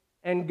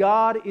and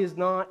God is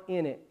not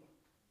in it.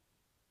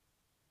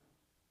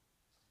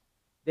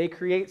 They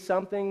create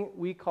something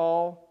we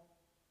call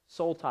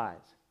soul ties.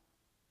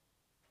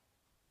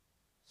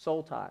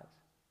 Soul ties.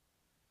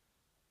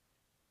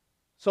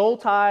 Soul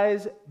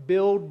ties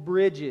build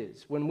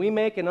bridges. When we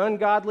make an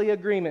ungodly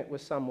agreement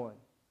with someone,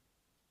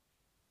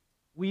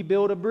 we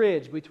build a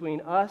bridge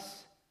between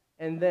us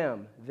and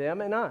them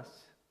and us.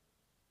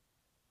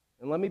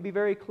 And let me be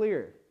very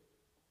clear.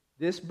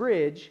 This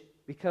bridge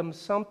becomes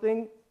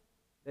something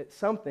that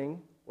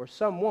something or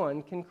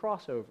someone can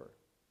cross over.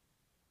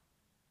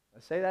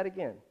 I'll say that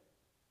again.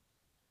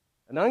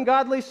 An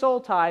ungodly soul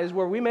tie is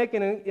where we make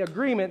an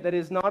agreement that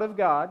is not of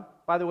God.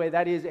 By the way,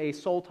 that is a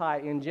soul tie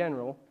in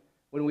general.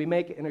 When we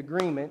make an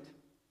agreement,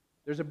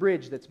 there's a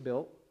bridge that's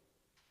built.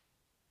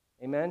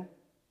 Amen?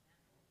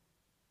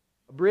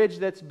 A bridge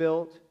that's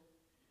built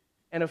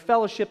and a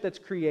fellowship that's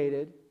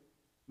created.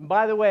 And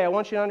by the way, I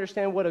want you to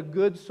understand what a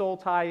good soul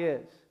tie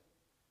is.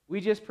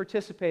 We just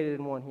participated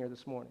in one here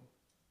this morning.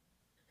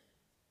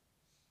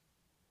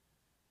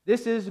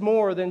 This is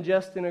more than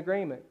just an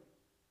agreement.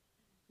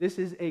 This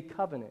is a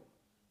covenant.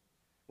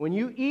 When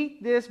you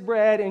eat this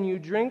bread and you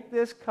drink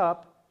this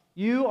cup,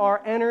 you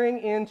are entering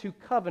into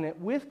covenant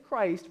with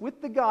Christ,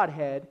 with the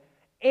Godhead,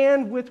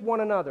 and with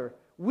one another.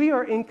 We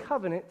are in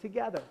covenant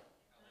together.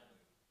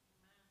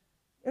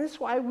 And that's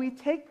why we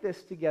take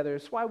this together.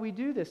 It's why we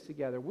do this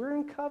together. We're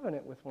in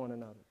covenant with one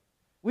another.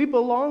 We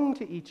belong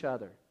to each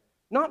other.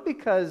 Not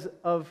because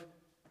of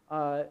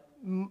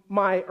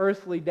my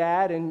earthly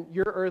dad and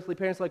your earthly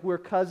parents, like we're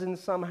cousins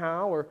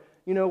somehow or,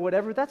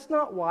 whatever. That's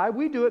not why.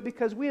 We do it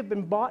because we have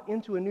been bought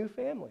into a new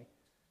family.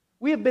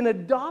 We have been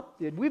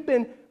adopted. We've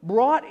been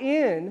brought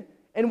in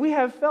And we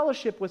have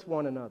fellowship with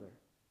one another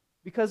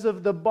because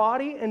of the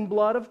body and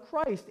blood of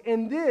Christ.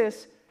 And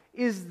this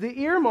is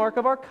the earmark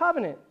of our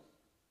covenant.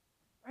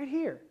 Right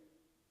here.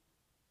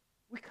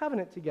 We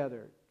covenant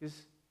together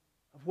because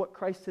of what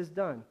Christ has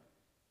done.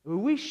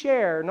 We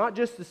share not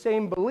just the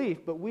same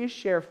belief, but we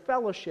share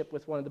fellowship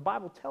with one another. The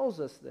Bible tells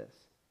us this.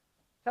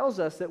 It tells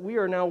us that we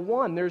are now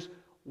one. There's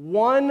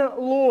one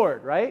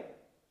Lord, right?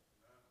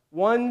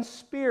 One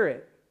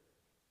Spirit.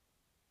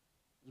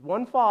 There's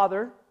one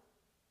Father.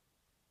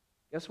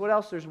 Guess what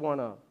else there's one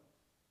of?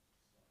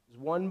 There's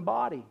one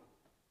body.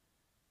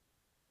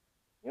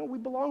 We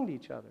belong to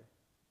each other.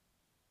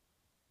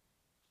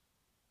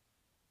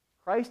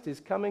 Christ is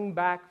coming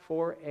back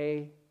for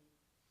a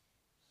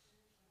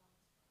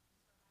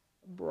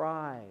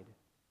bride.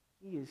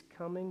 He is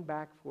coming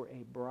back for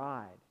a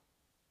bride.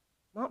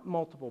 Not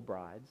multiple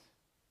brides,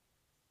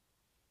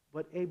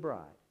 but a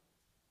bride.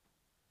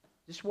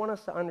 Just want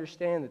us to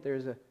understand that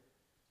there's a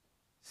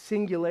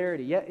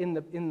singularity. Yeah,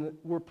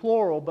 we're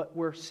plural, but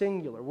we're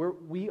singular.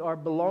 We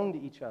belong to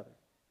each other.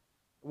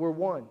 We're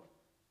one.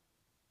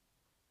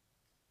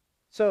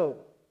 So,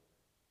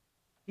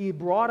 He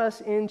brought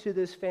us into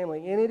this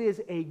family, and it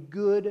is a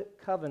good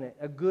covenant,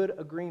 a good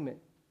agreement.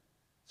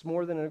 It's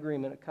more than an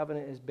agreement. A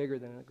covenant is bigger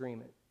than an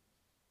agreement.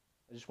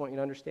 I just want you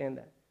to understand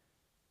that.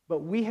 But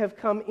we have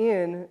come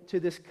in to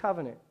this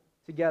covenant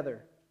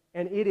together,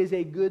 and it is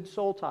a good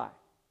soul tie,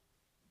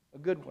 a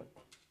good one.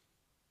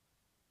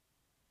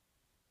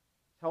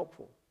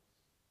 Helpful.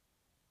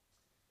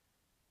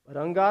 But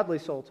ungodly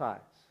soul ties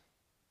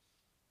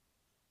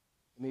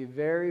can be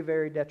very,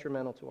 very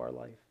detrimental to our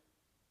life.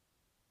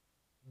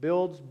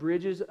 Builds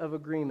bridges of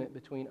agreement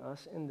between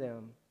us and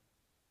them,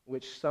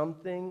 which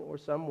something or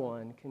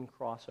someone can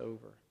cross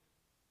over.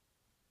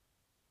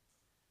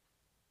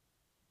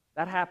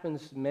 That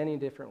happens many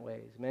different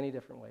ways,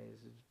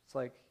 It's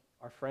like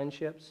our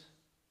friendships,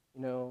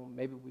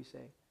 maybe we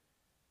say,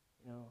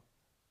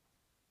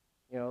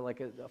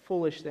 like a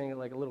foolish thing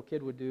like a little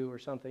kid would do or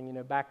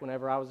something. Back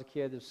whenever I was a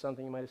kid, there's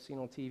something you might have seen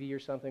on TV or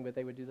something, but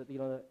they would do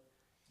that,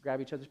 grab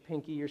each other's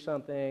pinky or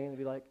something and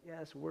be like,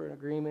 yes, we're in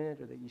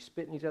agreement, or that you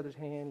spit in each other's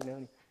hand,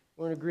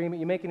 we're in agreement.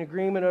 You make an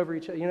agreement over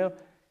each other,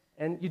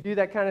 and you do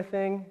that kind of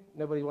thing.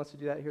 Nobody wants to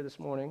do that here this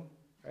morning,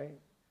 right?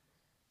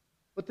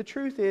 But the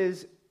truth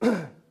is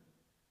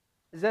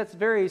that's a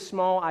very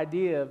small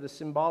idea of the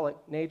symbolic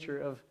nature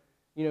of,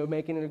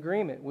 making an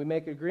agreement. We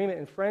make an agreement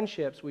in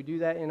friendships. We do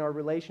that in our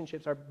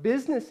relationships, our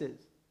businesses.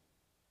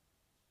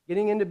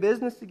 Getting into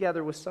business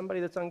together with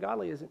somebody that's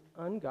ungodly is an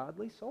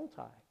ungodly soul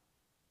tie.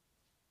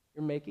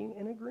 You're making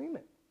an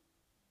agreement.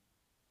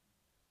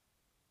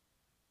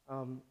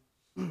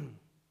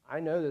 I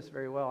know this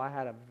very well. I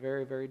had a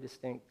very, very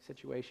distinct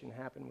situation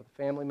happen with a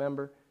family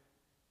member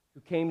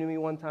who came to me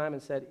one time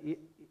and said,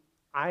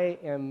 I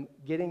am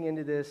getting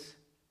into this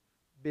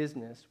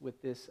business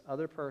with this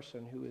other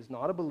person who is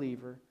not a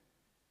believer.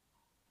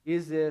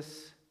 Is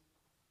this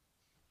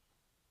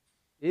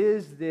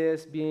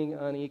being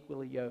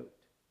unequally yoked?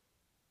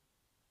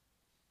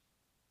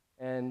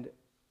 And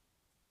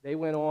they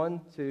went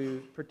on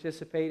to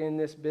participate in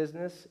this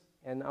business,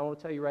 and I want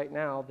to tell you right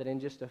now that in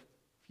just a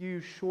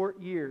few short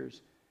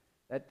years,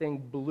 that thing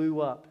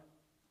blew up.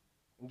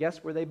 And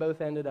guess where they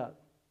both ended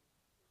up?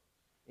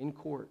 In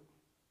court.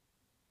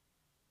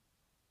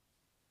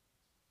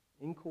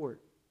 In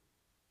court.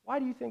 Why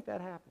do you think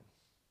that happened?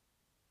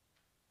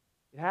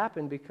 It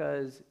happened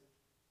because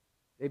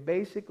they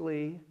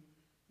basically,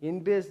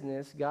 in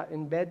business, got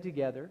in bed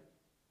together,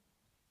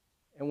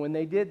 and when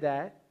they did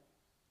that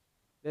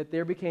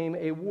there became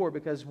a war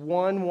because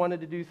one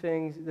wanted to do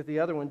things that the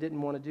other one didn't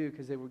want to do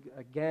because they were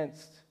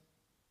against,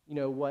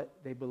 what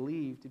they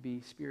believed to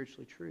be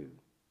spiritually true.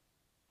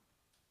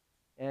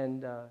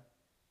 And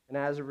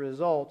as a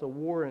result, a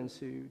war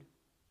ensued.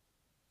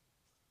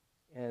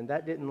 And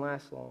that didn't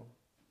last long.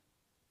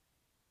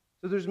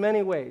 So there's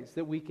many ways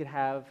that we could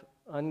have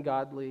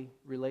ungodly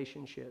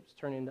relationships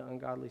turn into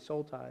ungodly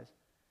soul ties.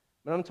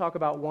 But I'm going to talk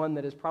about one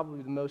that is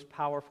probably the most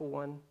powerful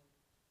one.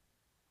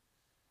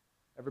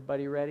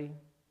 Everybody ready?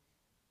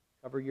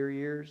 Cover your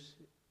ears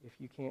if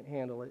you can't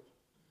handle it.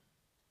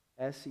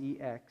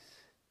 S-E-X.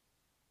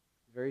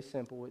 Very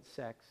simple, it's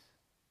sex.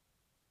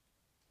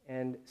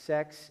 And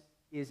sex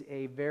is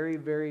a very,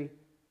 very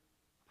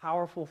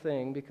powerful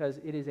thing because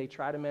it is a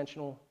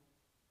tridimensional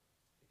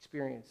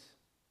experience.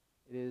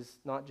 It is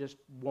not just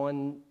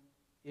one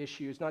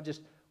issue. It's not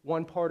just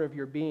one part of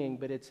your being,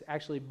 but it's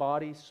actually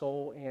body,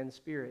 soul, and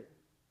spirit.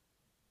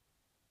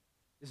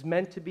 It's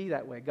meant to be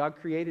that way. God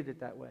created it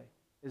that way.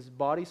 It's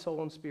body,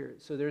 soul, and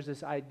spirit. So there's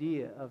this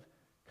idea of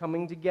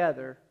coming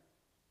together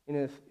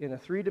in a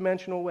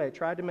three-dimensional way,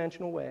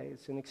 tri-dimensional way.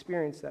 It's an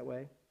experience that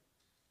way.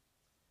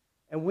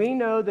 And we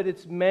know that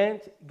it's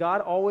meant,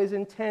 God always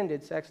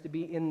intended sex to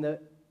be in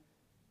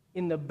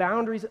the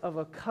boundaries of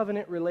a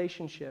covenant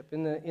relationship,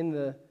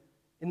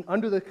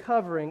 under the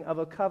covering of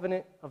a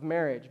covenant of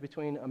marriage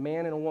between a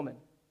man and a woman,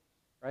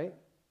 right?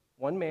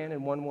 One man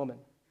and one woman.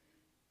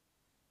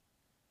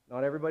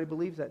 Not everybody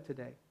believes that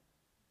today.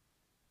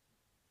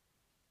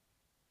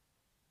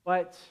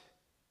 But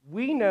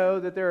we know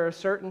that there are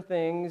certain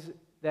things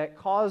that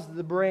cause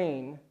the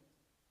brain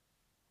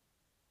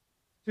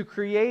to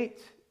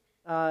create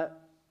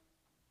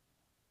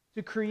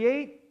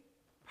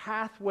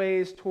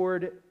pathways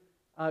toward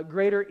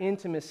greater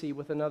intimacy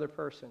with another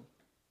person.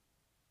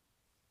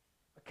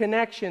 A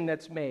connection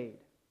that's made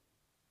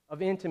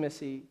of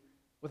intimacy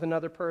with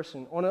another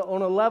person on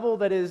a level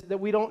that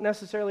we don't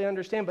necessarily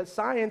understand, but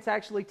science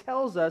actually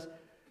tells us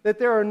that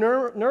there are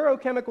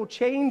neurochemical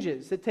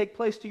changes that take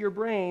place to your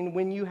brain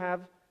when you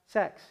have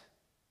sex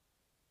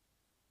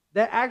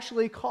that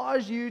actually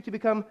cause you to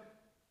become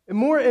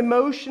more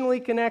emotionally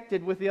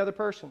connected with the other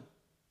person.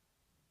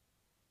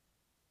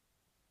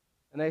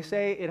 And they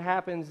say it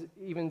happens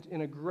even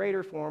in a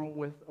greater form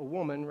with a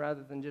woman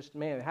rather than just a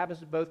man. It happens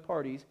to both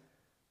parties,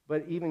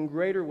 but even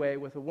greater way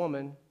with a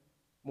woman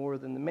more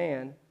than the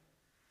man.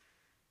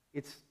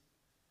 It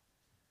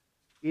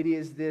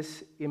is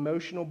this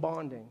emotional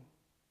bonding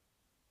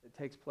that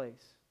takes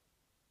place.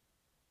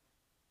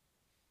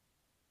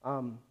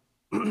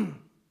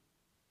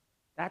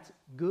 That's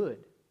good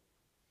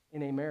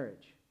in a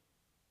marriage.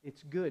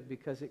 It's good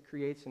because it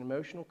creates an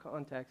emotional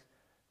context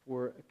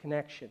for a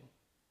connection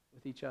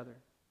with each other.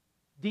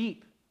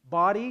 Deep,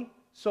 body,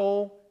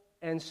 soul,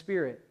 and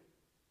spirit.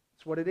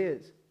 That's what it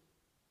is.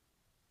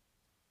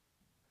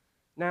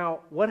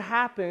 Now, what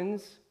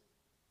happens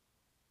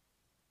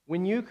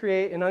when you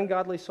create an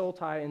ungodly soul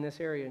tie in this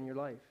area in your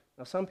life?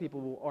 Now, some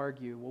people will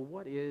argue,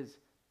 well,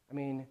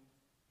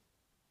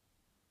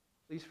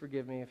 please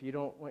forgive me if you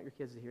don't want your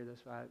kids to hear this.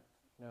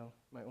 You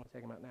might want to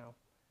take them out now.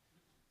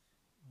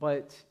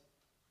 But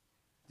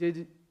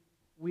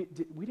we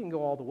didn't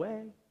go all the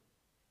way.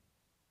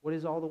 What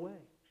is all the way?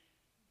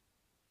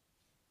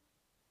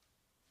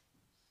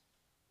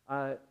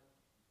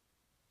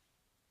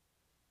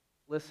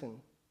 Listen,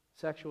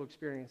 sexual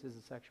experience is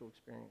a sexual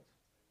experience.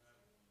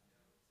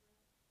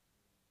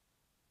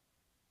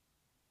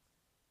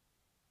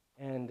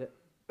 And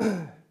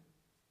I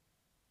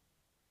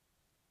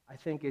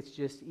think it's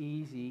just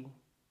easy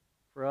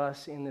for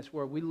us in this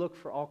world. We look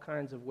for all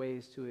kinds of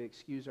ways to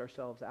excuse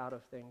ourselves out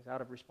of things,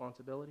 out of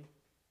responsibility.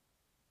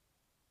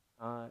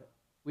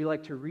 We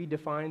like to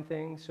redefine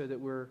things so that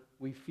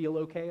we feel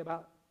okay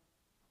about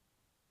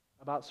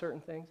certain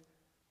things.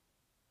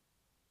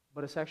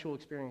 But a sexual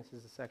experience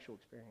is a sexual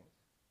experience.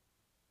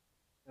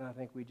 And I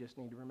think we just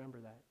need to remember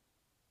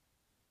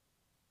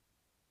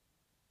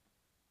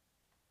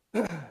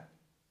that.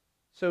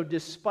 So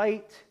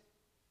despite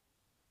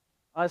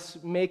us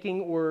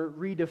making or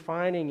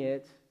redefining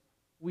it,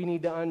 we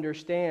need to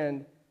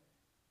understand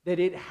that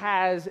it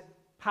has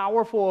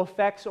powerful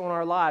effects on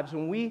our lives.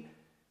 When we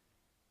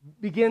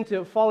begin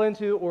to fall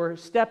into or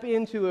step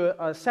into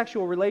a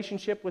sexual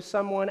relationship with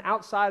someone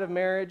outside of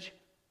marriage,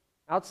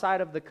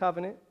 outside of the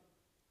covenant,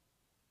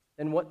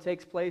 then what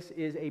takes place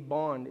is a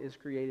bond is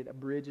created, a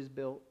bridge is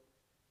built,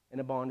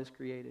 and a bond is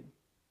created.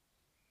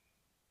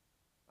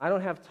 I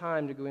don't have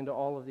time to go into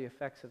all of the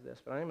effects of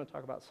this, but I am going to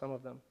talk about some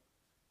of them.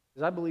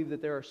 Because I believe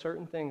that there are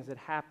certain things that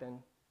happen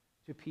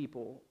to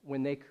people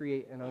when they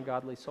create an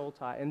ungodly soul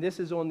tie. And this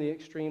is on the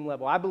extreme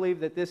level. I believe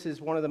that this is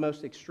one of the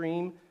most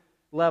extreme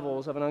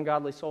levels of an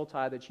ungodly soul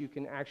tie that you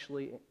can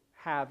actually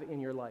have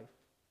in your life.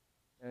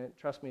 And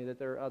trust me that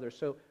there are others.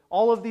 So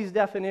all of these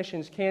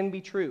definitions can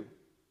be true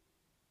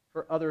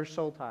for other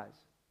soul ties,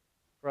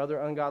 for other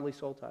ungodly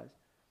soul ties.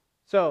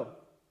 So,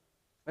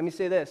 let me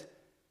say this.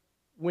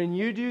 When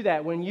you do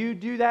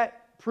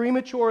that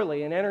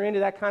prematurely and enter into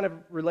that kind of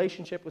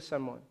relationship with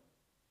someone,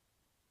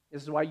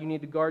 this is why you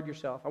need to guard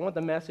yourself. I want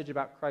the message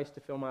about Christ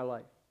to fill my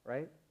life,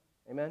 right?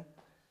 Amen?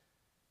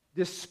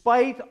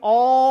 Despite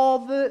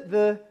all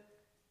the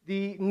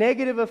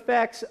negative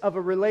effects of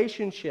a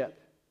relationship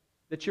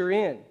that you're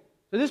in.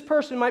 So this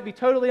person might be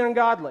totally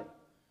ungodly.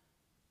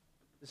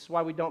 This is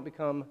why we don't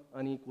become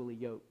unequally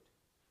yoked.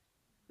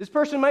 This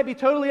person might be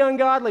totally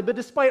ungodly, but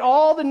despite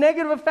all the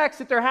negative effects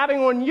that they're having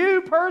on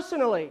you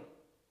personally,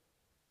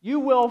 you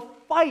will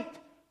fight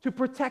to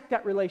protect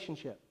that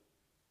relationship.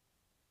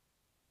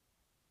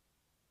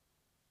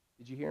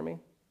 Did you hear me?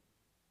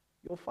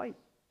 You'll fight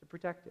to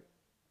protect it.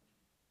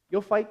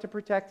 You'll fight to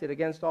protect it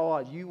against all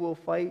odds. You will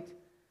fight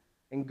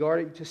and guard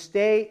it to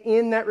stay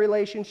in that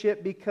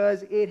relationship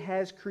because it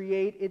has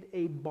created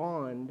a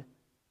bond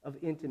of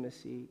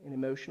intimacy, an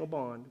emotional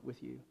bond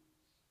with you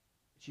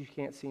that you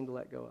can't seem to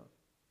let go of.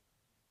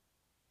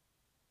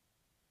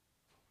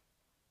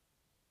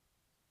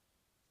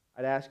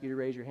 I'd ask you to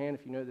raise your hand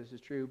if you know this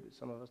is true, but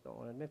some of us don't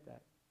want to admit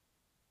that.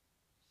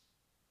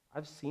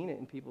 I've seen it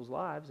in people's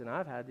lives, and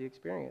I've had the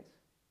experience.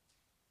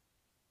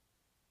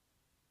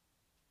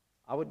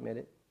 I'll admit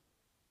it.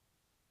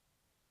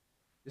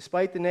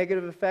 Despite the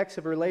negative effects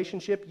of a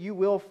relationship, you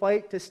will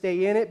fight to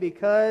stay in it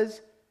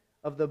because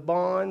of the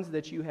bonds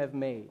that you have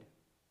made.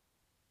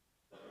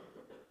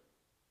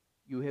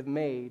 You have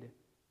made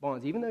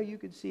bonds. Even though you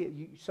could see it,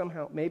 you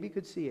somehow maybe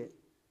could see it.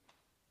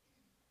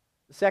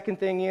 The second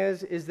thing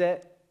is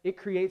that it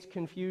creates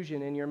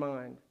confusion in your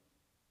mind.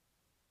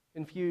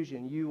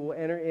 Confusion. You will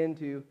enter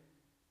into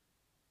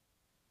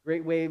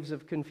great waves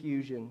of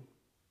confusion.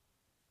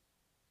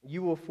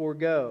 You will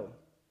forego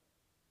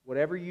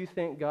whatever you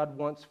think God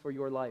wants for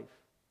your life,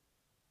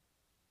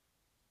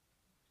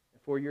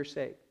 for your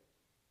sake,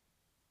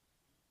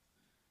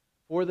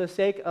 for the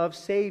sake of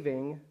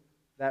saving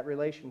that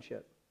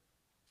relationship.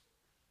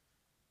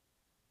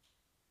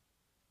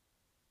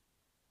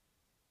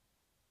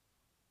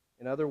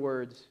 In other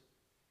words,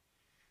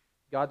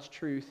 God's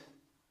truth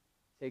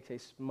takes a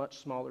much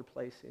smaller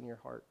place in your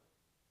heart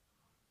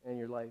and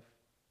your life.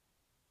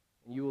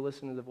 And you will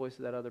listen to the voice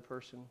of that other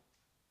person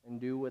and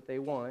do what they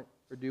want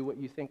or do what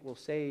you think will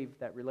save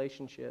that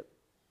relationship,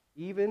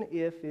 even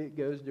if it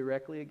goes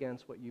directly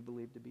against what you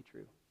believe to be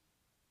true.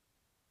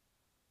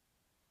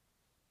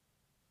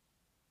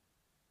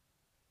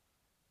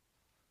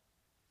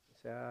 You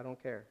say, I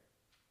don't care.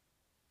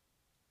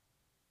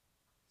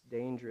 It's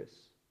dangerous.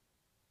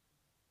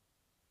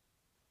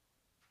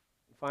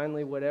 And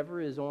finally,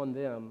 whatever is on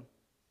them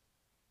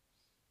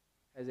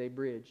has a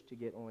bridge to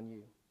get on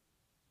you.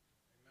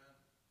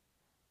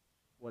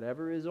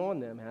 Whatever is on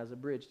them has a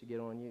bridge to get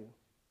on you.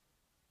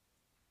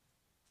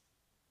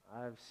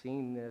 I've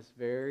seen this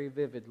very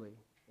vividly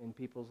in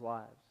people's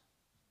lives.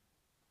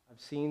 I've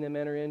seen them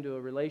enter into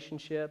a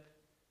relationship,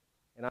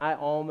 and I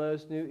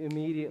almost knew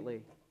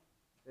immediately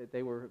that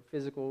they were a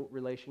physical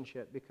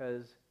relationship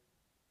because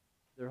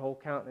their whole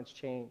countenance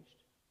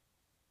changed.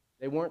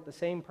 They weren't the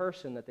same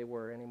person that they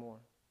were anymore.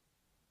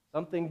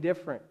 Something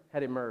different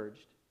had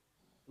emerged.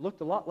 It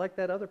looked a lot like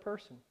that other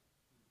person.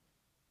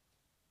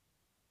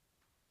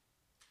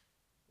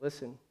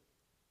 Listen,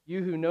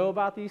 you who know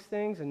about these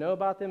things and know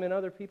about them in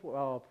other people,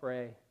 oh,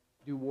 pray.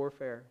 Do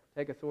warfare.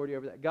 Take authority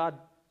over that. God,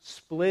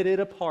 split it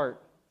apart.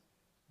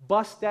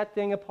 Bust that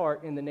thing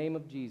apart in the name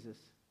of Jesus.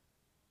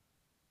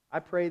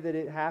 I pray that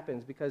it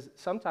happens because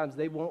sometimes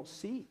they won't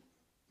see.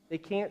 They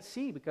can't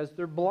see because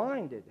they're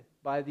blinded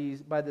by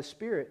the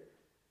Spirit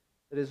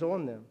that is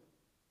on them.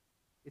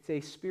 It's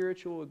a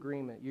spiritual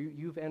agreement.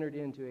 You've entered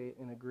into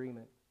an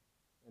agreement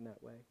in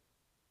that way.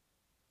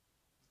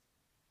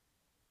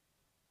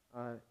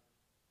 I'm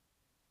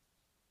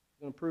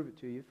going to prove it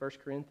to you. 1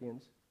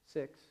 Corinthians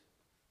 6.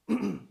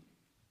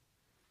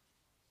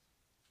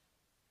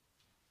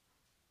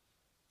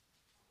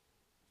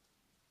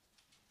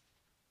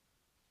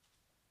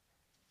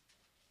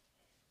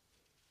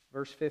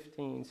 Verse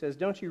 15 says,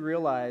 "Don't you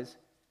realize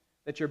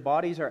that your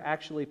bodies are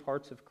actually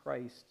parts of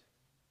Christ?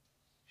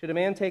 Should a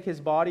man take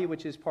his body,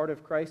 which is part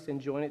of Christ,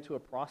 and join it to a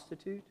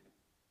prostitute?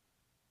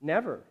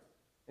 Never.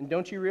 And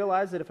don't you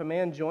realize that if a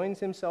man joins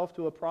himself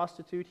to a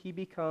prostitute, he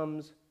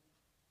becomes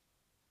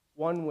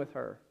one with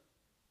her?"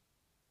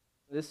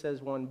 This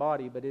says one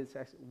body, but it's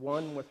actually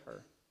one with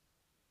her.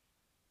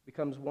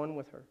 Becomes one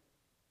with her.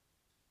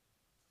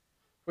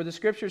 "For the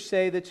Scriptures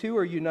say the two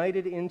are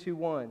united into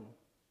one.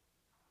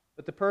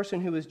 But the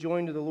person who is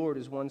joined to the Lord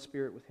is one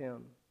spirit with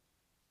him."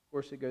 Of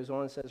course, it goes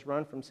on and says,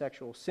 "Run from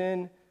sexual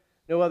sin.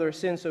 No other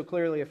sin so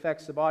clearly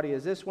affects the body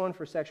as this one,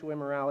 for sexual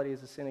immorality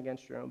is a sin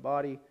against your own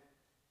body.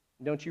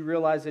 Don't you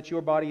realize that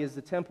your body is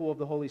the temple of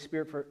the Holy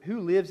Spirit who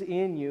lives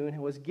in you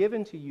and was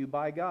given to you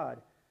by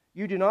God?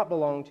 You do not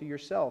belong to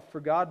yourself,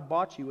 for God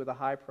bought you with a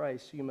high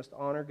price, so you must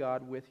honor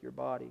God with your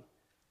body."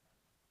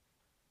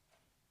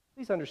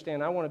 Please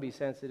understand, I want to be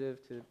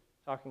sensitive to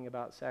talking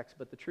about sex,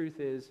 but the truth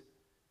is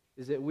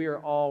that we are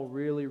all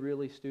really,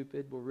 really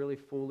stupid. We're really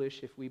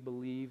foolish if we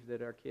believe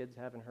that our kids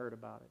haven't heard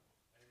about it.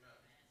 Amen.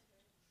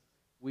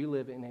 We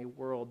live in a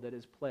world that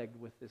is plagued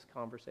with this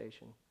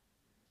conversation.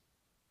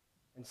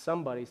 And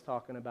somebody's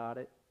talking about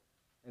it,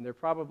 and they're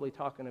probably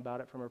talking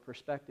about it from a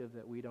perspective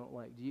that we don't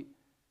like.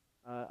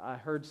 I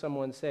heard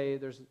someone say,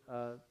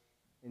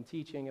 in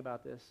teaching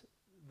about this,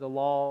 the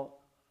law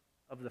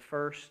of the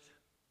first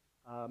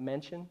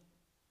mention.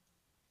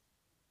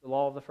 The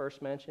law of the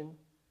first mention.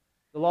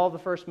 The law of the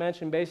first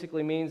mention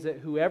basically means that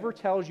whoever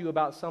tells you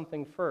about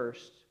something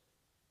first,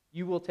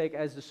 you will take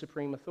as the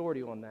supreme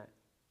authority on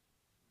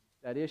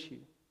that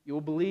issue. You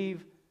will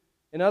believe,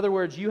 in other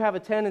words, you have a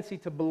tendency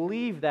to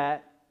believe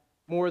that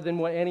more than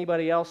what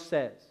anybody else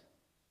says.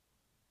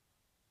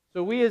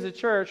 So we as a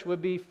church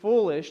would be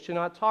foolish to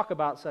not talk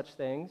about such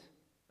things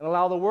and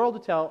allow the world to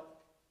tell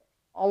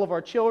all of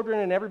our children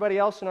and everybody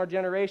else in our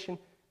generation.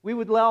 We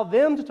would allow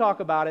them to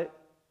talk about it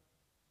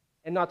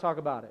and not talk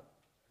about it.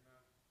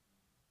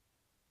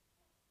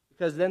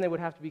 Because then they would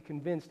have to be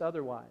convinced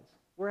otherwise.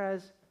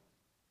 Whereas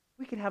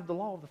we could have the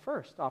law of the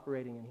first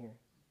operating in here.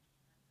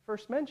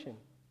 First mention.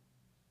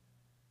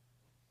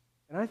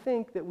 And I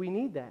think that we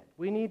need that.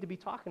 We need to be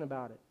talking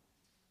about it.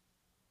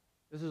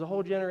 This is a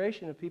whole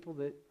generation of people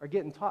that are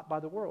getting taught by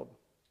the world.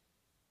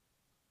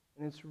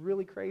 And it's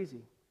really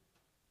crazy.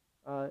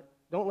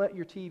 Don't let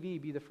your TV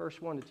be the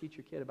first one to teach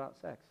your kid about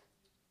sex.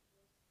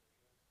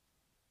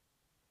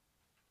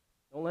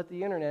 Don't let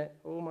the internet,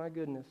 oh my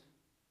goodness.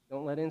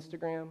 Don't let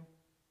Instagram,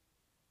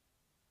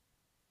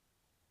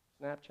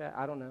 Snapchat,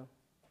 I don't know,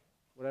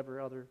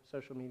 whatever other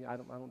social media, I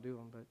don't do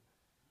them,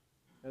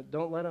 but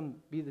don't let them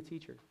be the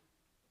teacher.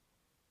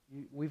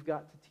 We've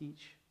got to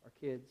teach our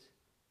kids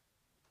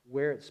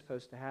where it's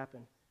supposed to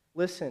happen.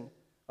 Listen,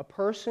 a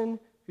person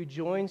who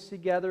joins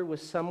together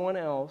with someone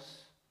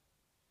else,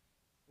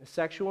 A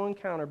sexual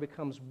encounter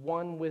becomes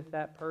one with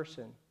that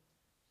person.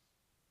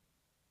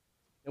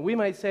 And we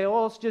might say,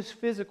 oh, it's just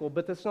physical,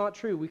 but that's not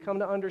true. We come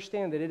to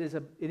understand that it is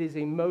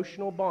an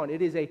emotional bond.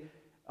 It is a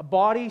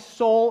body,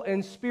 soul,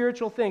 and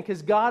spiritual thing.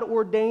 Because God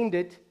ordained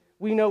it,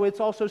 we know it's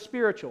also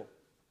spiritual.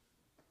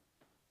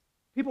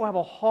 People have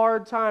a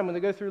hard time when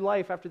they go through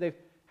life after they've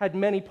had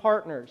many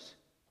partners.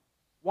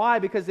 Why?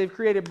 Because they've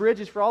created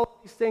bridges for all of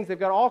these things. They've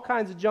got all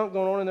kinds of junk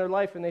going on in their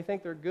life, and they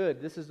think they're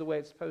good. This is the way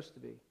it's supposed to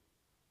be.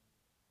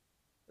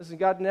 Listen,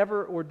 God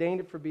never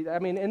ordained it for be.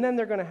 And then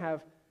they're going to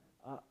have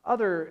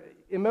other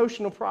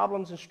emotional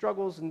problems and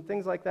struggles and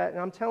things like that.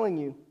 And I'm telling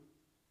you,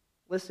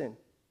 listen,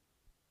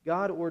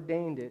 God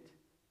ordained it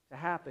to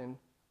happen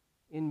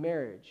in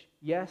marriage.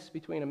 Yes,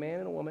 between a man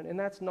and a woman, and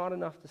that's not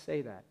enough to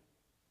say that.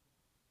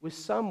 With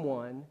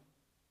someone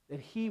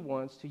that He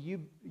wants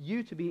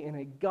you to be in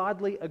a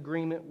godly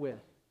agreement with.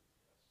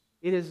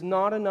 It is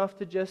not enough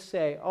to just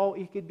say, oh,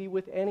 it could be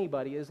with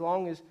anybody as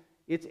long as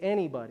it's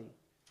anybody.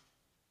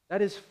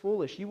 That is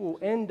foolish. You will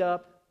end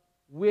up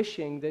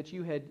wishing that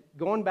you had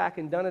gone back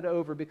and done it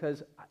over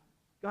because,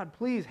 God,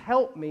 please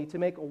help me to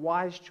make a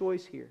wise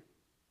choice here.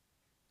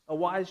 A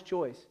wise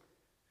choice.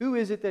 Who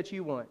is it that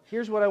you want?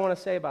 Here's what I want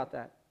to say about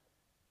that.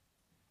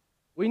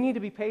 We need to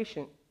be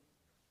patient,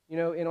 in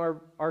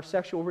our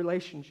sexual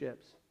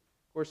relationships.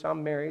 Of course,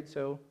 I'm married,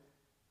 so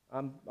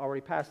I'm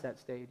already past that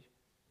stage.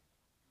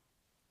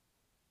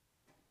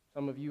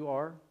 Some of you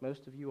are,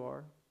 most of you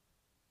are.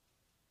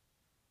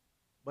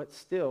 But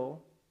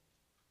still,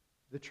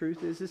 the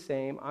truth is the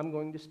same. I'm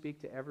going to speak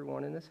to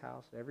everyone in this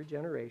house, every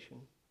generation.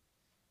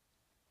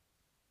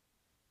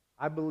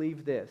 I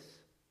believe this.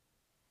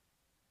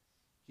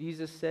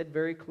 Jesus said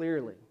very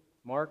clearly,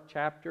 Mark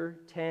chapter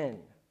 10.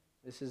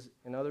 This is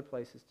in other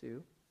places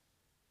too.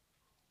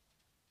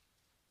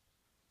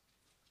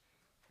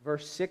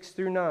 Verse 6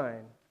 through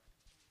 9.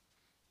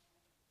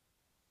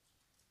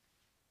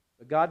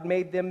 But God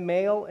made them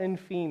male and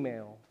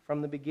female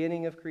from the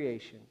beginning of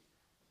creation.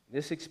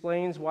 This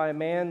explains why a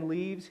man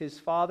leaves his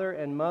father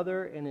and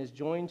mother and is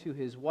joined to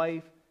his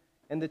wife,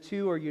 and the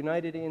two are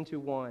united into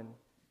one.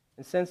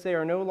 And since they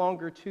are no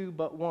longer two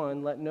but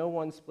one, let no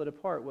one split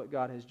apart what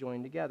God has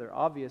joined together.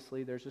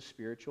 Obviously, there's a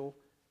spiritual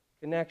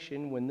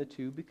connection when the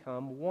two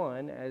become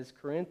one. As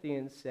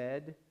Corinthians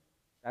said,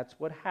 that's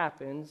what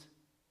happens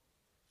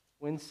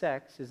when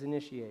sex is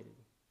initiated.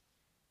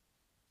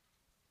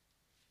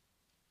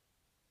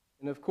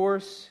 And of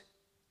course,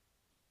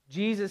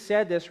 Jesus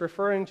said this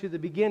referring to the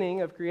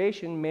beginning of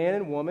creation, man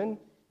and woman.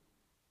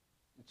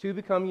 The two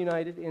become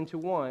united into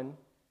one.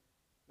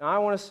 Now, I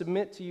want to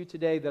submit to you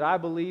today that I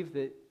believe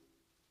that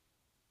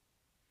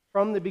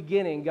from the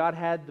beginning, God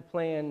had the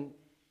plan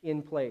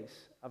in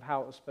place of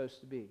how it was supposed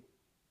to be.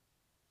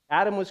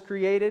 Adam was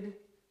created,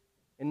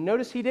 and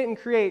notice He didn't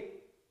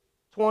create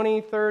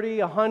 20, 30,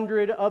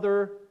 100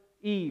 other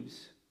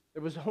Eves.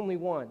 There was only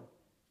one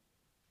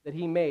that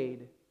He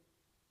made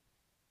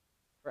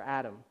for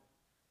Adam.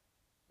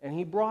 And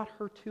He brought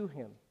her to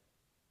Him.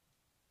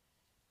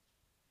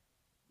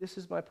 This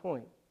is my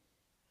point.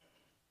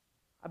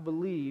 I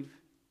believe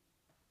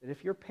that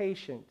if you're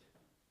patient,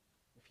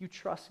 if you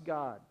trust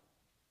God,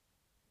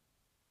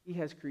 He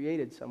has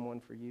created someone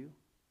for you.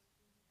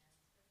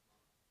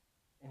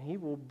 And He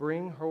will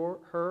bring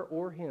her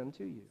or him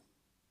to you.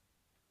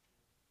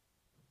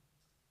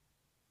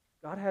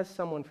 God has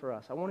someone for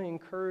us. I want to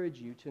encourage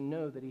you to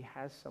know that He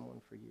has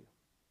someone for you.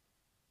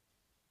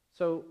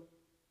 So,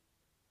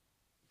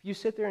 if you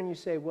sit there and you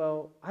say,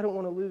 well, I don't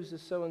want to lose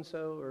this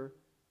so-and-so or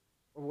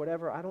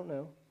whatever, I don't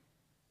know.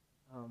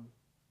 I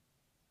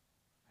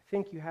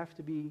think you have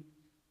to be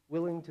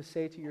willing to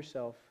say to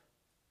yourself,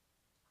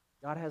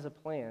 God has a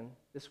plan.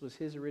 This was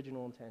His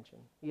original intention.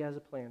 He has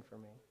a plan for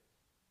me.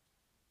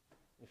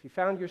 If you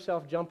found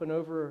yourself jumping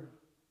over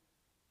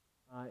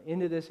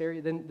into this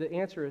area, then the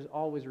answer is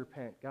always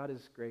repent. God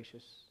is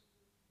gracious,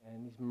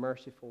 and He's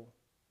merciful,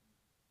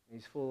 and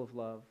He's full of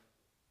love.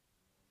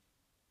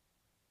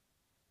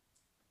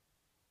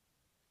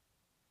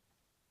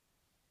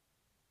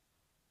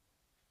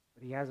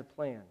 But He has a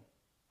plan.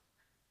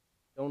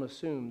 Don't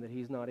assume that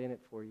He's not in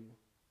it for you,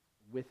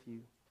 with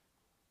you.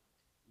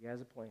 He has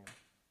a plan.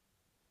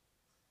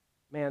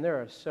 Man,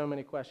 there are so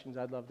many questions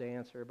I'd love to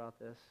answer about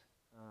this.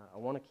 I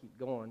want to keep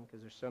going because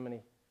there's so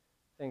many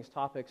things,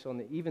 topics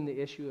on even the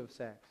issue of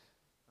sex.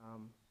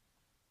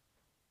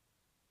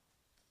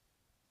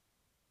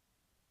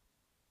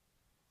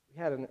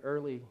 We had an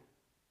early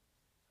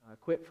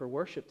quit for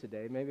worship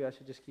today. Maybe I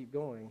should just keep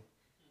going.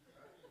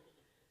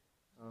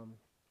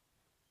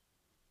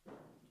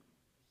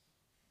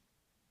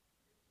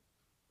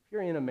 If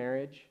you're in a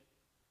marriage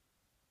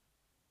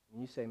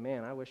and you say,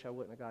 man, I wish I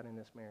wouldn't have gotten in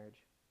this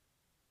marriage.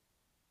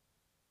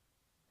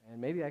 And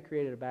maybe I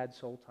created a bad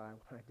soul tie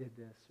when I did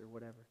this or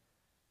whatever.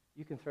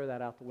 You can throw that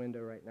out the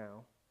window right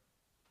now.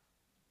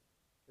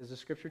 As the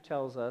Scripture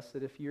tells us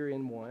that if you're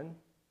in one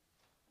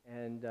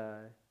and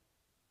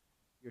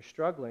you're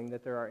struggling,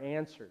 that there are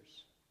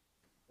answers.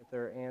 That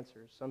there are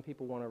answers. Some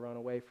people want to run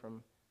away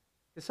from,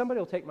 because somebody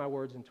will take my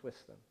words and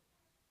twist them.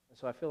 And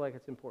so I feel like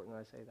it's important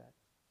that I say that.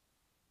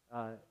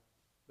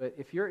 But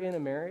if you're in a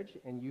marriage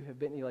and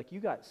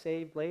you got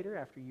saved later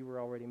after you were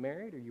already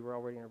married, or you were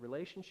already in a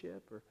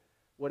relationship, or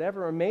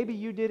whatever, or maybe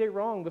you did it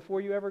wrong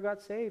before you ever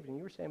got saved, and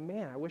you were saying,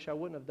 man, I wish I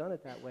wouldn't have done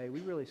it that way. We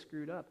really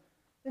screwed up.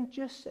 Then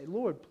just say,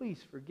 Lord,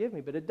 please forgive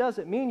me. But it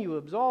doesn't mean you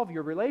absolve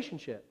your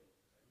relationship.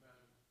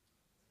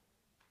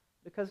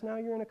 Because now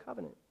you're in a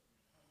covenant.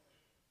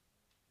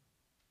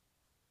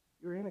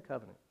 You're in a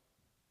covenant.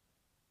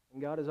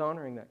 And God is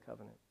honoring that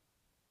covenant.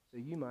 So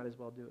you might as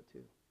well do it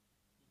too.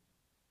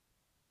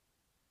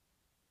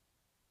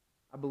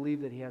 I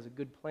believe that He has a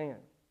good plan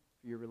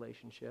for your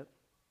relationship.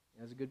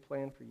 He has a good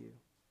plan for you.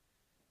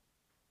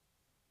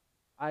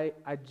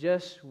 I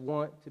just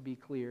want to be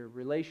clear.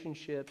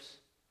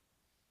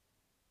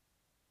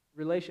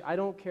 I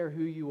don't care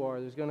who you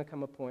are. There's going to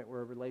come a point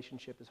where a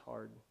relationship is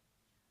hard.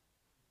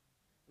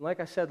 Like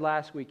I said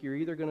last week, you're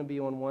either going to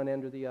be on one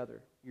end or the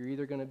other. You're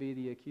either going to be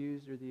the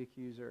accused or the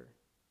accuser.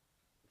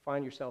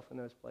 Find yourself in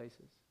those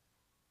places.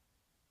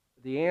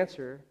 The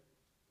answer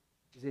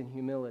is in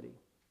humility.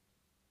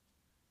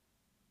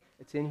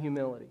 It's in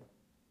humility.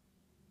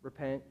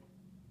 Repent.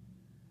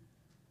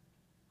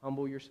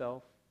 Humble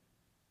yourself.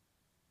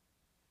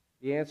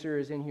 The answer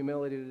is in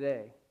humility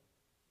today.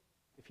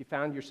 If you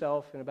found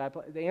yourself in a bad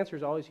place, the answer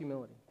is always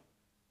humility.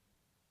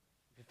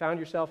 If you found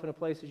yourself in a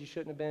place that you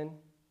shouldn't have been,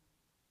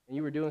 and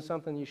you were doing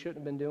something you shouldn't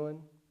have been doing,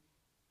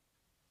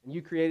 and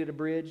you created a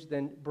bridge,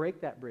 then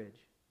break that bridge.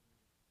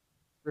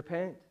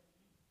 Repent.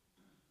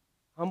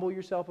 Humble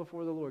yourself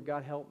before the Lord.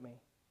 God, help me.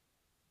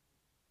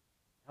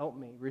 Help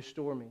me.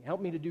 Restore me.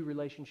 Help me to do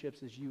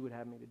relationships as you would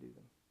have me to do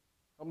them.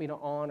 Help me to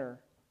honor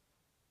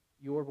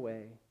your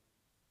way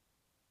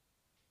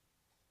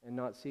and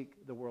not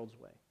seek the world's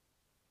way.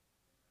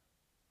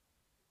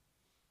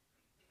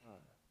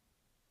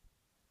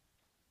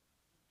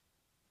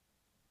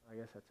 I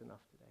guess that's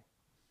enough today.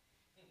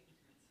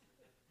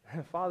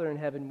 Father in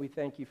heaven, we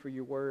thank you for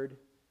your word.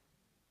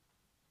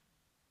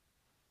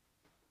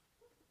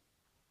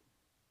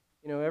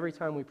 You know, every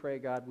time we pray,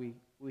 God, we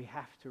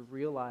have to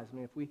realize,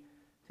 if we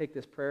take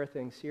this prayer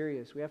thing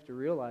serious, we have to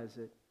realize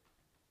that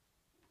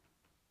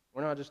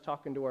we're not just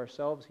talking to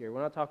ourselves here.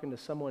 We're not talking to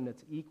someone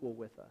that's equal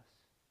with us.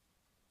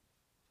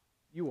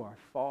 You are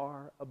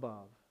far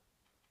above.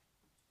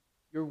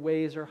 Your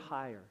ways are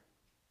higher.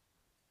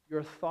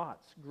 Your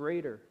thoughts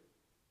greater.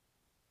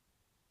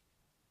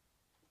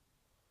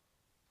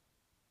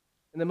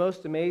 And the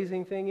most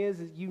amazing thing is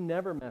you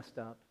never messed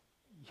up.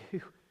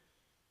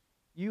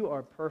 You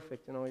are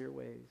perfect in all your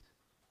ways.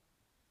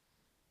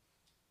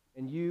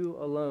 And you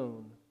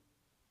alone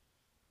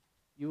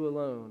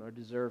are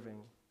deserving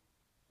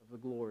of the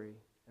glory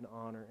and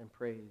honor and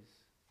praise.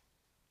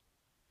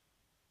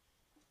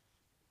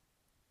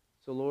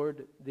 So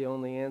Lord, the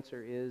only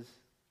answer is,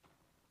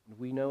 and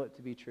we know it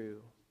to be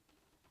true,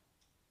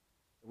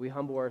 we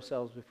humble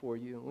ourselves before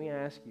you, and we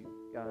ask you,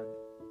 God,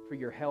 for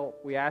your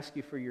help. We ask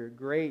you for your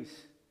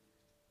grace,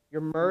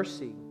 your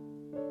mercy.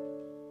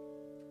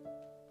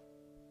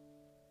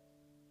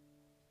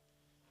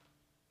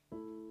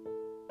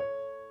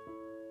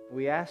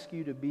 We ask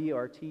you to be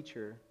our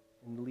teacher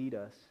and lead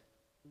us.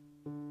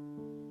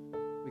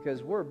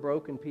 Because we're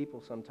broken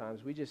people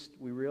sometimes. We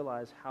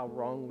realize how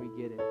wrong we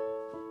get it.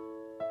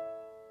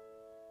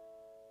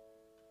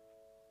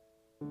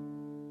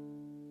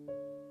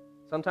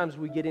 Sometimes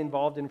we get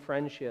involved in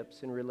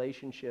friendships and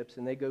relationships,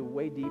 and they go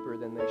way deeper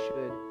than they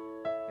should.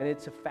 And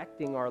it's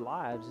affecting our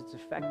lives. It's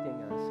affecting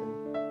us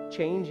and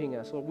changing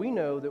us. Lord, we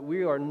know that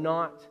we are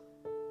not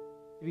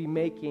to be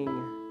making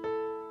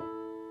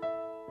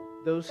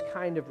those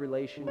kind of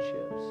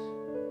relationships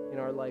in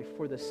our life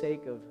for the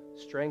sake of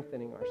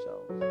strengthening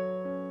ourselves,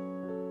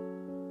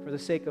 for the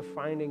sake of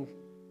finding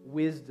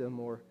wisdom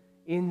or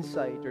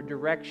insight or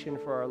direction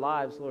for our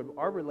lives. Lord,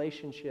 our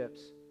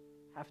relationships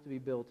have to be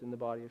built in the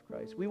body of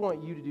Christ. We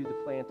want you to do the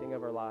planting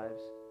of our lives.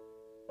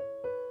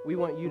 We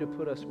want you to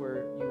put us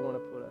where you want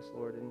to put us,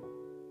 Lord. And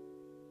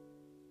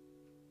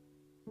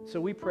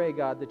so we pray,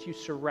 God, that you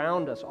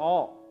surround us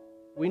all.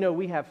 We know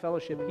we have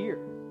fellowship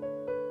here,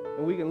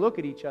 and we can look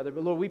at each other.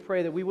 But Lord, we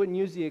pray that we wouldn't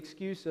use the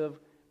excuse of,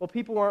 well,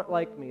 people aren't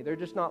like me. They're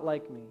just not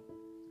like me.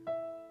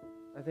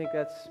 I think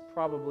that's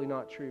probably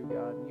not true,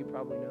 God, and you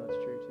probably know it's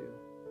true too.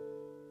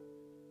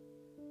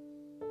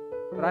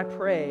 But I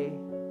pray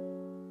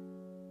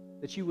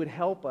that you would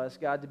help us,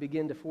 God, to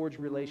begin to forge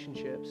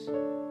relationships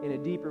in a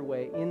deeper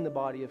way in the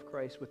body of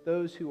Christ with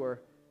those who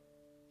are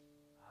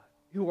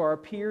our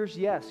peers,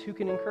 yes, who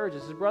can encourage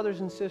us as brothers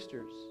and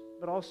sisters,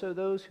 but also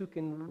those who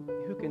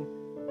can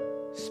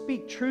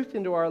speak truth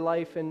into our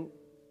life and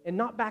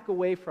not back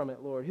away from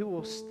it, Lord, who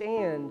will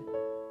stand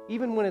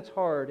even when it's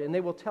hard, and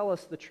they will tell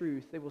us the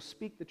truth. They will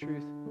speak the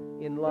truth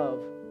in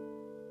love,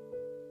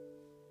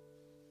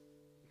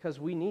 because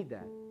we need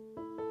that.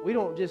 We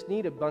don't just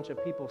need a bunch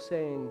of people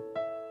saying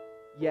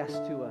yes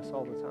to us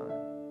all the time.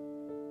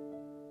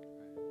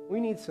 We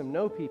need some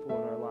no people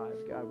in our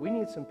lives, God. We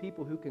need some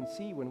people who can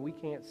see when we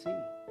can't see.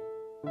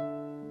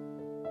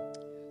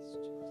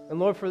 And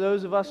Lord, for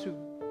those of us who,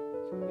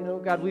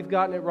 God, we've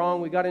gotten it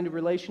wrong. We got into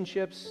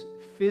relationships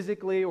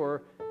physically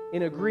or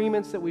in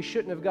agreements that we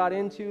shouldn't have got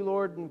into,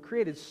 Lord, and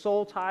created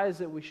soul ties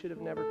that we should have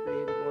never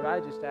created. Lord, I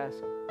just ask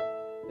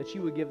that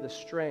you would give the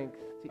strength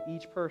to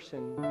each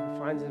person who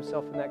finds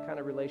himself in that kind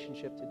of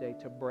relationship today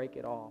to break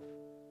it off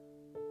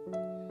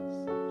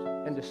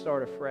and to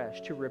start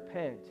afresh, to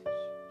repent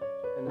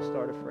and to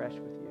start afresh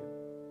with you.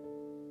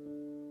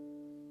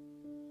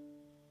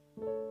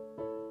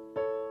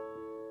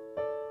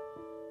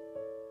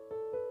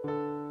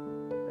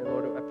 And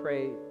Lord, I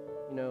pray,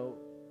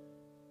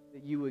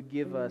 that you would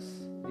give us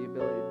the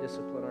ability to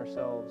discipline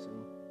ourselves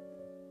and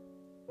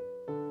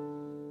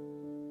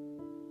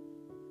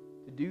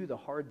to do the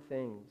hard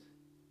things.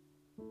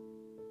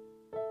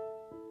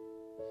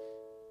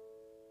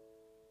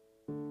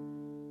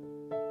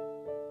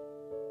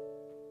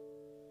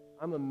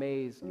 I'm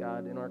amazed,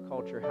 God, in our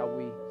culture how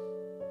we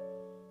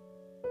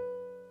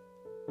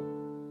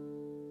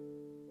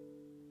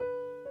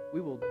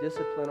will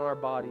discipline our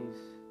bodies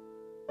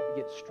to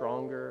get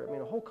stronger. I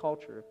mean, a whole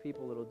culture of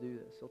people that'll do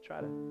this. They'll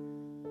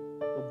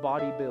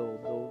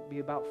bodybuild. They'll be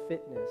about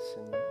fitness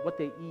and what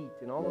they eat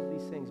and all of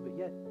these things. But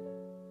yet,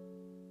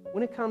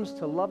 when it comes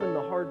to loving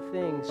the hard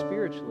things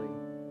spiritually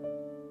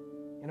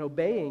and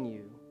obeying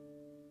you,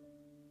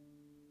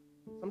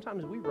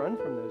 sometimes we run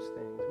from those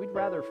things. We'd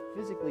rather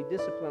physically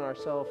discipline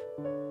ourselves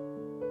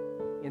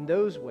in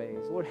those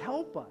ways. Lord,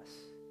 help us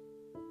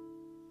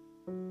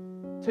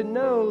to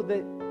know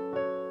that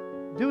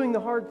doing the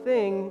hard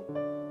thing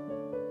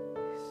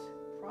is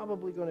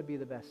probably going to be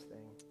the best thing.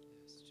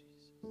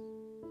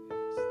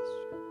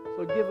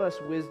 So give us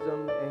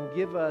wisdom and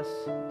give us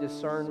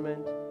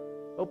discernment.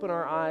 Open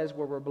our eyes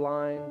where we're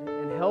blind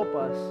and help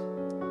us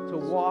to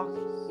walk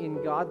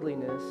in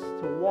godliness,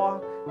 to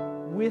walk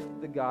with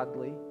the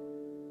godly,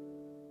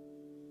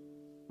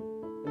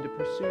 and to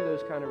pursue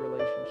those kind of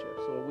relationships.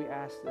 So we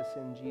ask this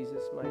in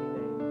Jesus' mighty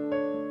name.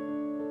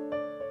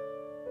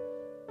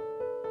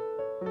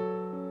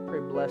 I pray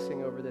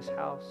blessing over this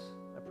house.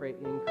 I pray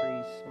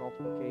increase,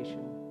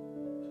 multiplication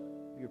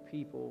of your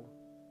people.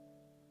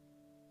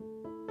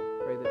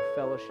 I pray that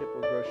fellowship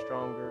will grow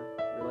stronger,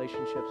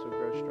 relationships will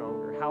grow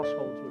stronger,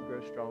 households will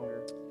grow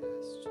stronger.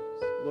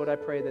 Lord, I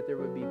pray that there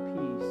would be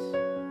peace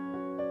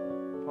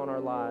upon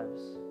our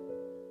lives.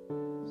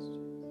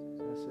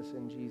 This is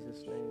in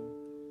Jesus' name.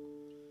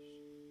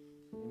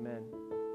 Amen.